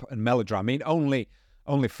camp and melodrama. I mean,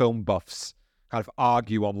 only film buffs kind of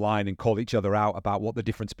argue online and call each other out about what the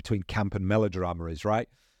difference between camp and melodrama is, right?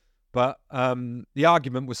 But the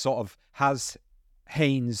argument was sort of, has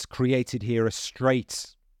Haynes created here a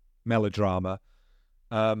straight melodrama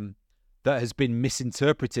that has been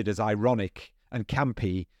misinterpreted as ironic and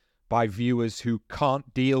campy by viewers who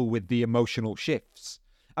can't deal with the emotional shifts?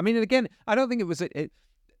 I mean, and again, I don't think it was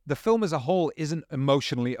the film as a whole isn't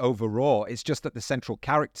emotionally overwrought. It's just that the central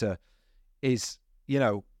character is,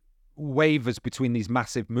 wavers between these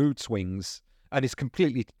massive mood swings and is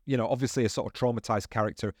completely, obviously a sort of traumatized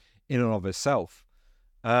character in and of herself.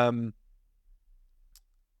 And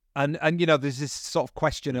there's this sort of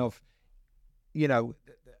question of,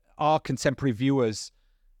 are contemporary viewers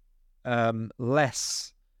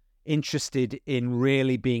less interested in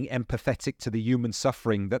really being empathetic to the human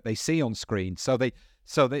suffering that they see on screen? So the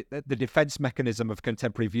defense mechanism of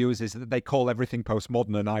contemporary viewers is that they call everything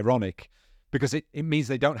postmodern and ironic because it means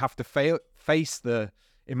they don't have to face the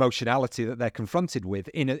emotionality that they're confronted with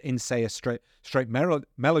in say, a straight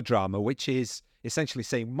melodrama, which is essentially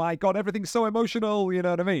saying, my God, everything's so emotional, you know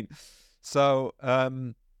what I mean? So,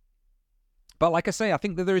 but like I say, I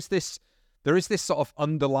think that there is this sort of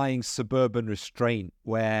underlying suburban restraint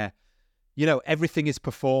where, everything is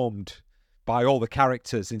performed by all the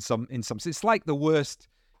characters in some. It's like the worst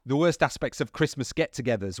aspects of Christmas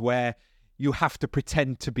get-togethers where you have to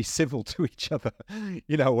pretend to be civil to each other,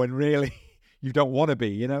 when really you don't want to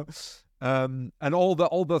be, and all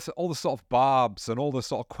the sort of barbs and all the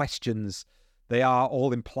sort of questions, they are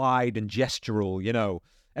all implied and gestural,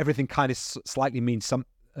 everything kind of slightly means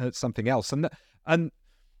something else. And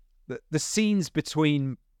the scenes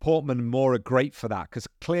between Portman and Moore are great for that, because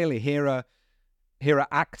clearly here are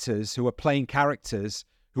actors who are playing characters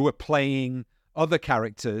who are playing other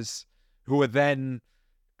characters who are then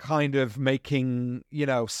kind of making,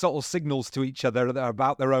 subtle signals to each other that are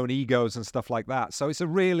about their own egos and stuff like that. So it's a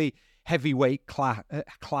really heavyweight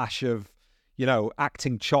clash of,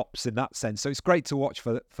 acting chops in that sense. So it's great to watch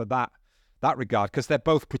for that regard, because they're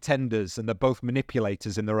both pretenders and they're both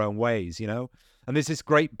manipulators in their own ways, And there's this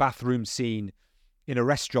great bathroom scene in a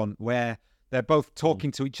restaurant where they're both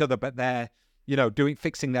talking to each other, but they're,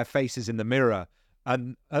 fixing their faces in the mirror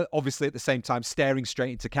and obviously at the same time staring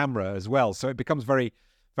straight into camera as well. So it becomes very,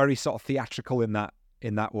 very sort of theatrical in that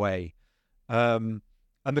way. And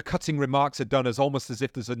the cutting remarks are done as almost as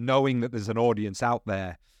if there's a knowing that there's an audience out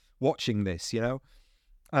there watching this,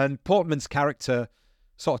 And Portman's character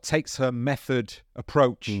sort of takes her method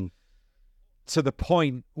approach to the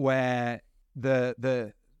point where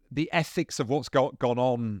the ethics of what's gone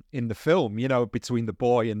on in the film, you know, between the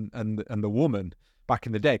boy and the woman back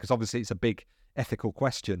in the day, because obviously it's a big ethical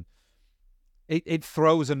question. It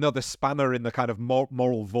throws another spanner in the kind of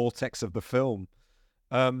moral vortex of the film.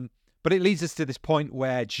 But it leads us to this point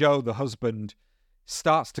where Joe, the husband,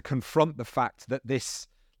 starts to confront the fact that this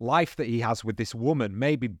life that he has with this woman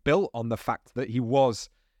may be built on the fact that he was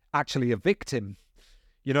actually a victim.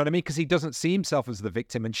 You know what I mean? Because he doesn't see himself as the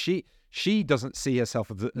victim, and she doesn't see herself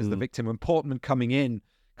as the victim. And Portman coming in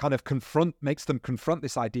kind of makes them confront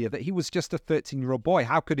this idea that he was just a 13-year-old boy.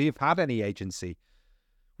 How could he have had any agency?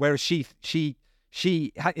 Whereas she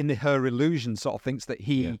in her illusion sort of thinks that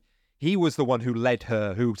he was the one who led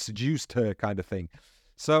her, who seduced her, kind of thing.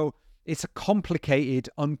 So it's a complicated,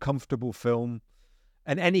 uncomfortable film,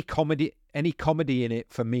 and any comedy in it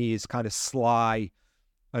for me is kind of sly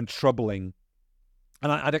and troubling,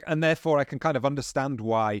 and therefore I can kind of understand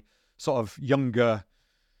why sort of younger,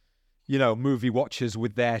 you know, movie watchers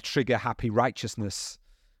with their trigger-happy righteousness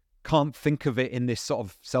can't think of it in this sort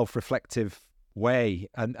of self-reflective way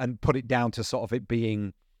and put it down to sort of it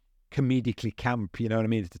being comedically camp, you know what I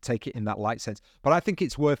mean, to take it in that light sense. But I think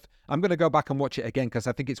it's worth, I'm going to go back and watch it again, because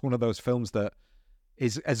I think it's one of those films that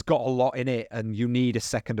has got a lot in it, and you need a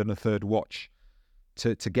second and a third watch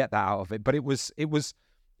to get that out of it. But it was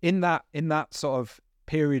in that sort of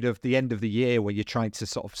period of the end of the year where you're trying to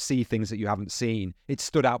sort of see things that you haven't seen, it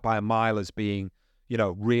stood out by a mile as being, you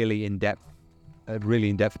know, really in-depth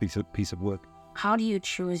piece of work. How do you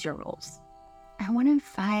choose your roles? I want to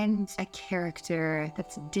find a character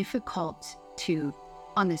that's difficult to,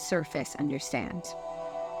 on the surface, understand.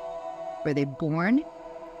 Were they born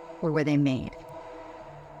or were they made?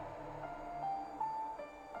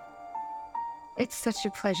 It's such a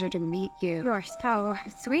pleasure to meet you. You're so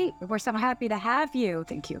sweet. We're so happy to have you.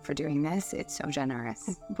 Thank you for doing this. It's so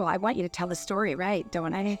generous. Well, I want you to tell the story right,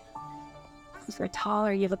 don't I? We're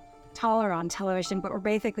taller. You look taller on television, but we're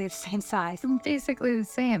basically the same size. I'm basically the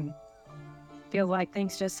same. Feels like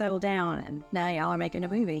things just settled down, and now y'all are making a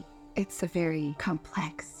movie. It's a very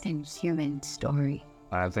complex and human story.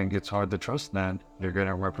 I think it's hard to trust that you're going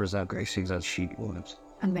to represent Gracie as she was.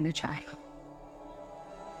 I'm going to try.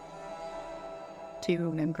 Do you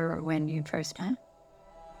remember when you first met?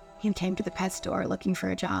 You came to the pet store looking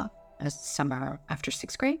for a job. Summer after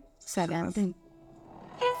 6th grade? 7th.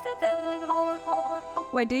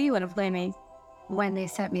 Why do you want to play me? When they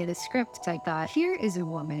sent me the script, I thought, here is a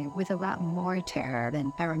woman with a lot more terror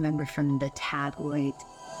than I remember from the tabloid.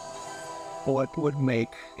 What would make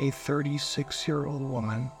a 36-year-old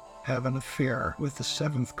woman have an affair with a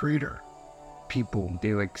 7th grader? People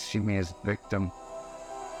do like see me as a victim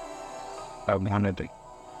of humanity.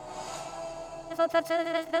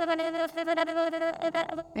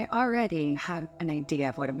 I already have an idea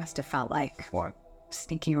of what it must have felt like. What?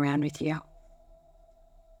 Sneaking around with you. I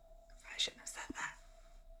shouldn't have said that.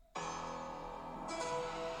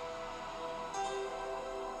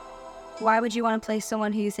 Why would you want to play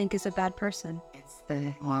someone who you think is a bad person? It's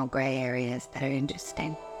the small gray areas that are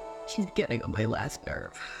interesting. She's getting on my last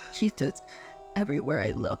nerve. She's just everywhere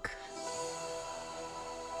I look.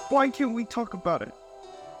 Why can't we talk about it?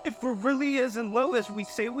 If we're really as in love as we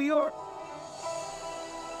say we are.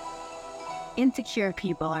 Insecure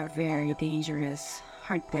people are very dangerous,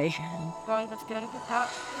 aren't they?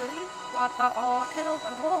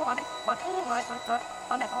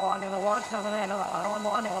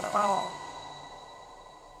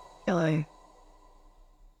 Hello,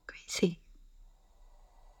 Gracie.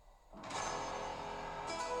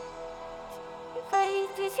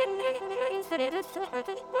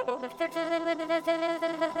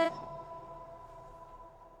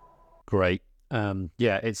 Great.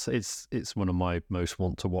 Yeah, it's one of my most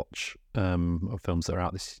want to watch of films that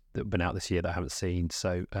have been out this year that I haven't seen.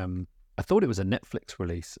 So I thought it was a Netflix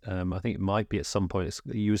release. I think it might be at some point.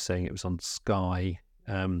 You were saying it was on Sky.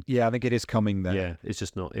 Yeah, I think it is coming there. Yeah, it's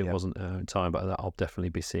just not. It wasn't in time, but I'll definitely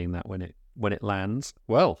be seeing that when it lands.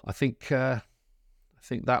 Well, I think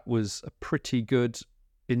that was a pretty good,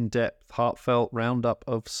 in-depth, heartfelt roundup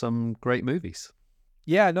of some great movies.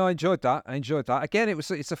 Yeah, no, I enjoyed that. Again,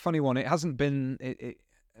 it's a funny one. It hasn't been.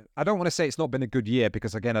 I don't want to say it's not been a good year,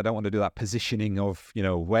 because again, I don't want to do that positioning of, you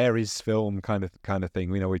know, where is film kind of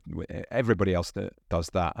thing. You know, everybody else that does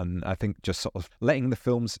that, and I think just sort of letting the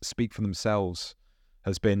films speak for themselves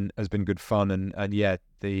has been good fun. And yeah,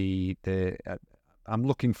 I'm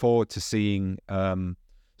looking forward to seeing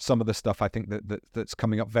some of the stuff I think that's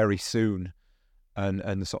coming up very soon,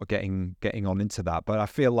 and sort of getting on into that. But I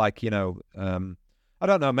feel like, you know, I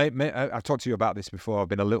don't know. I've talked to you about this before. I've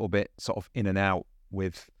been a little bit sort of in and out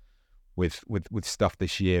with stuff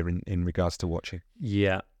this year in regards to watching.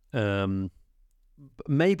 Yeah.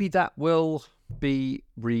 Maybe that will be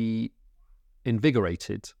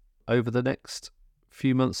reinvigorated over the next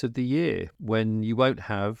few months of the year when you won't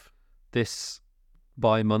have this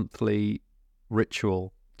bi-monthly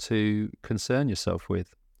ritual to concern yourself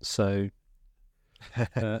with. So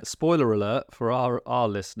spoiler alert for our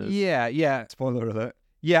listeners. Yeah, spoiler alert.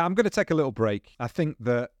 Yeah, I'm going to take a little break. I think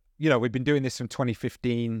that, we've been doing this from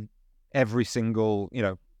 2015, every single,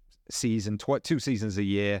 season, 2 seasons a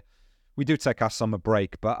year. We do take our summer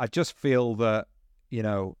break, but I just feel that,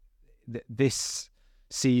 this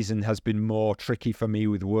season has been more tricky for me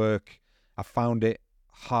with work. I found it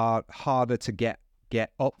harder to get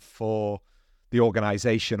up for the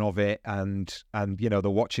organization of it and the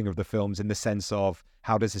watching of the films, in the sense of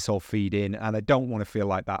how does this all feed in. And I don't want to feel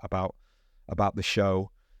like that about the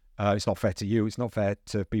show. It's not fair to you. It's not fair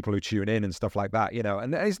to people who tune in and stuff like that,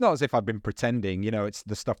 and it's not as if I've been pretending, it's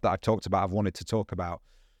the stuff that I've talked about, I've wanted to talk about,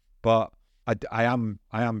 but I am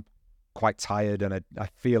quite tired, and I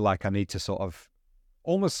feel like I need to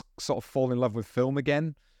almost fall in love with film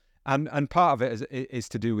again. And part of it is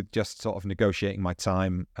to do with just sort of negotiating my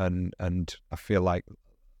time, and I feel like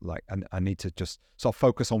I need to just sort of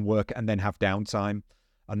focus on work and then have downtime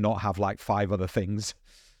and not have like 5 other things,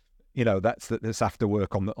 that's after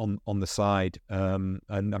work on the side. And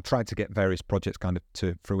I'm trying to get various projects kind of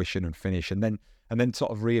to fruition and finish, and then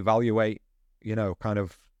sort of reevaluate, kind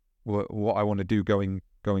of what I want to do going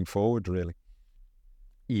forward, really.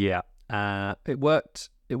 Yeah, it worked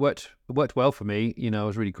well for me. I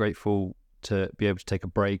was really grateful to be able to take a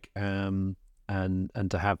break, and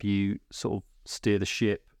to have you sort of steer the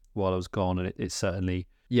ship while I was gone. And it certainly,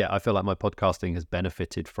 I feel like my podcasting has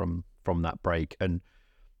benefited from that break, and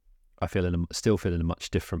I still feel in a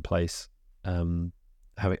much different place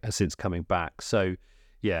since coming back. So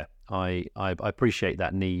yeah, I appreciate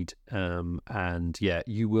that need, and yeah,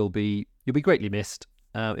 you'll be greatly missed.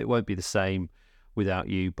 It won't be the same without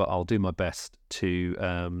you, but I'll do my best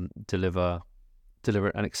to deliver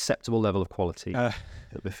an acceptable level of quality that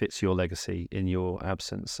befits your legacy in your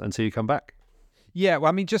absence until you come back. Yeah, well,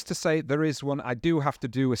 I mean, just to say, there is one. I do have to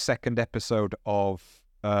do a second episode of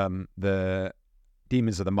the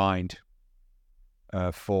Demons of the Mind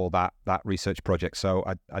for that research project. So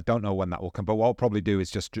I don't know when that will come, but what I'll probably do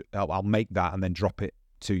is just I'll make that and then drop it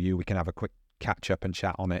to you. We can have a quick catch up and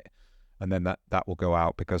chat on it, and then that will go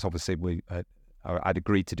out, because obviously I'd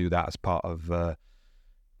agreed to do that as part of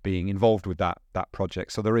being involved with that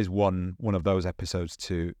project. So there is one of those episodes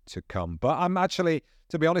to come. But I'm actually,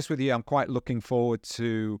 to be honest with you, I'm quite looking forward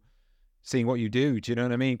to seeing what you do. Do you know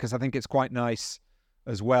what I mean? Because I think it's quite nice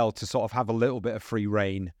as well to sort of have a little bit of free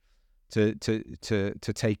reign to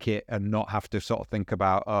take it and not have to sort of think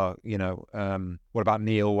about, what about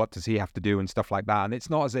Neil? What does he have to do and stuff like that? And it's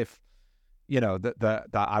not as if, that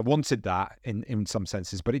I wanted that in some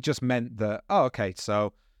senses, but it just meant that, okay,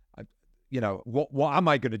 so, what am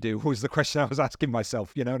I going to do? Was the question I was asking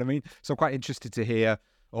myself, you know what I mean? So I'm quite interested to hear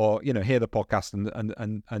the podcast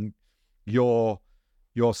and your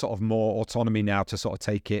sort of more autonomy now to sort of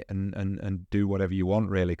take it and do whatever you want,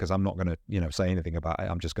 really, because I'm not going to, say anything about it.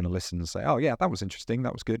 I'm just going to listen and say, oh yeah, that was interesting.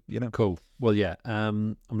 That was good. Cool. Well, yeah,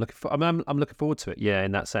 I'm looking forward to it. Yeah.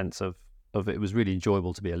 In that sense of it was really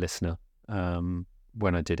enjoyable to be a listener.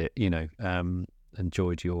 When I did it,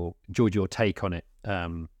 enjoyed your take on it,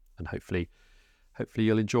 and hopefully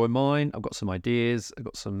you'll enjoy mine. I've got some ideas, I've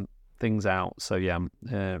got some things out, so yeah,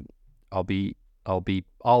 I'll be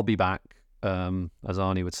back, as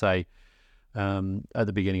Arnie would say, at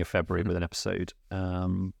the beginning of February with an episode.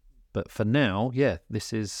 But for now, yeah,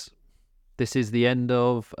 this is the end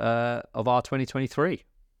of our 2023.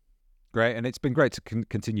 Great, and it's been great to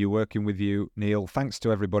continue working with you, Neil. Thanks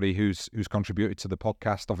to everybody who's contributed to the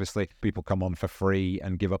podcast. Obviously, people come on for free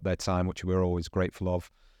and give up their time, which we're always grateful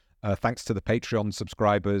of. Thanks to the Patreon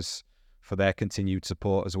subscribers for their continued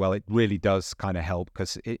support as well. It really does kind of help,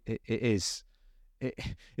 because it's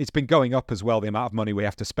been going up as well, the amount of money we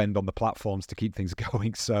have to spend on the platforms to keep things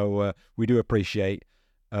going. So we do appreciate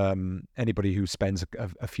anybody who spends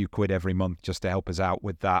a few quid every month just to help us out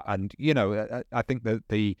with that. And I think that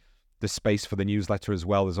the space for the newsletter as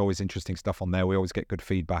well, there's always interesting stuff on there. We always get good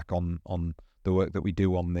feedback on the work that we do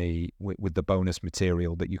with the bonus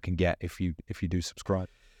material that you can get if you do subscribe.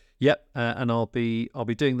 Yep, and I'll be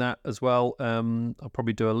doing that as well. I'll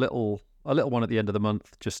probably do a little one at the end of the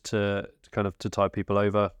month, just to kind of to tide people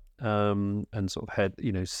over, and sort of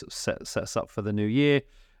set us up for the new year.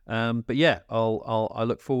 But yeah, I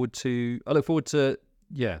look forward to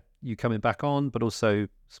you coming back on, but also,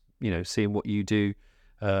 seeing what you do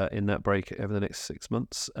in that break over the next 6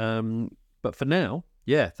 months. But for now,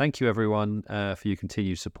 thank you everyone for your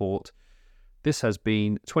continued support. This has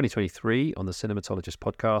been 2023 on the Cinematologist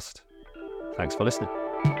podcast. Thanks for listening.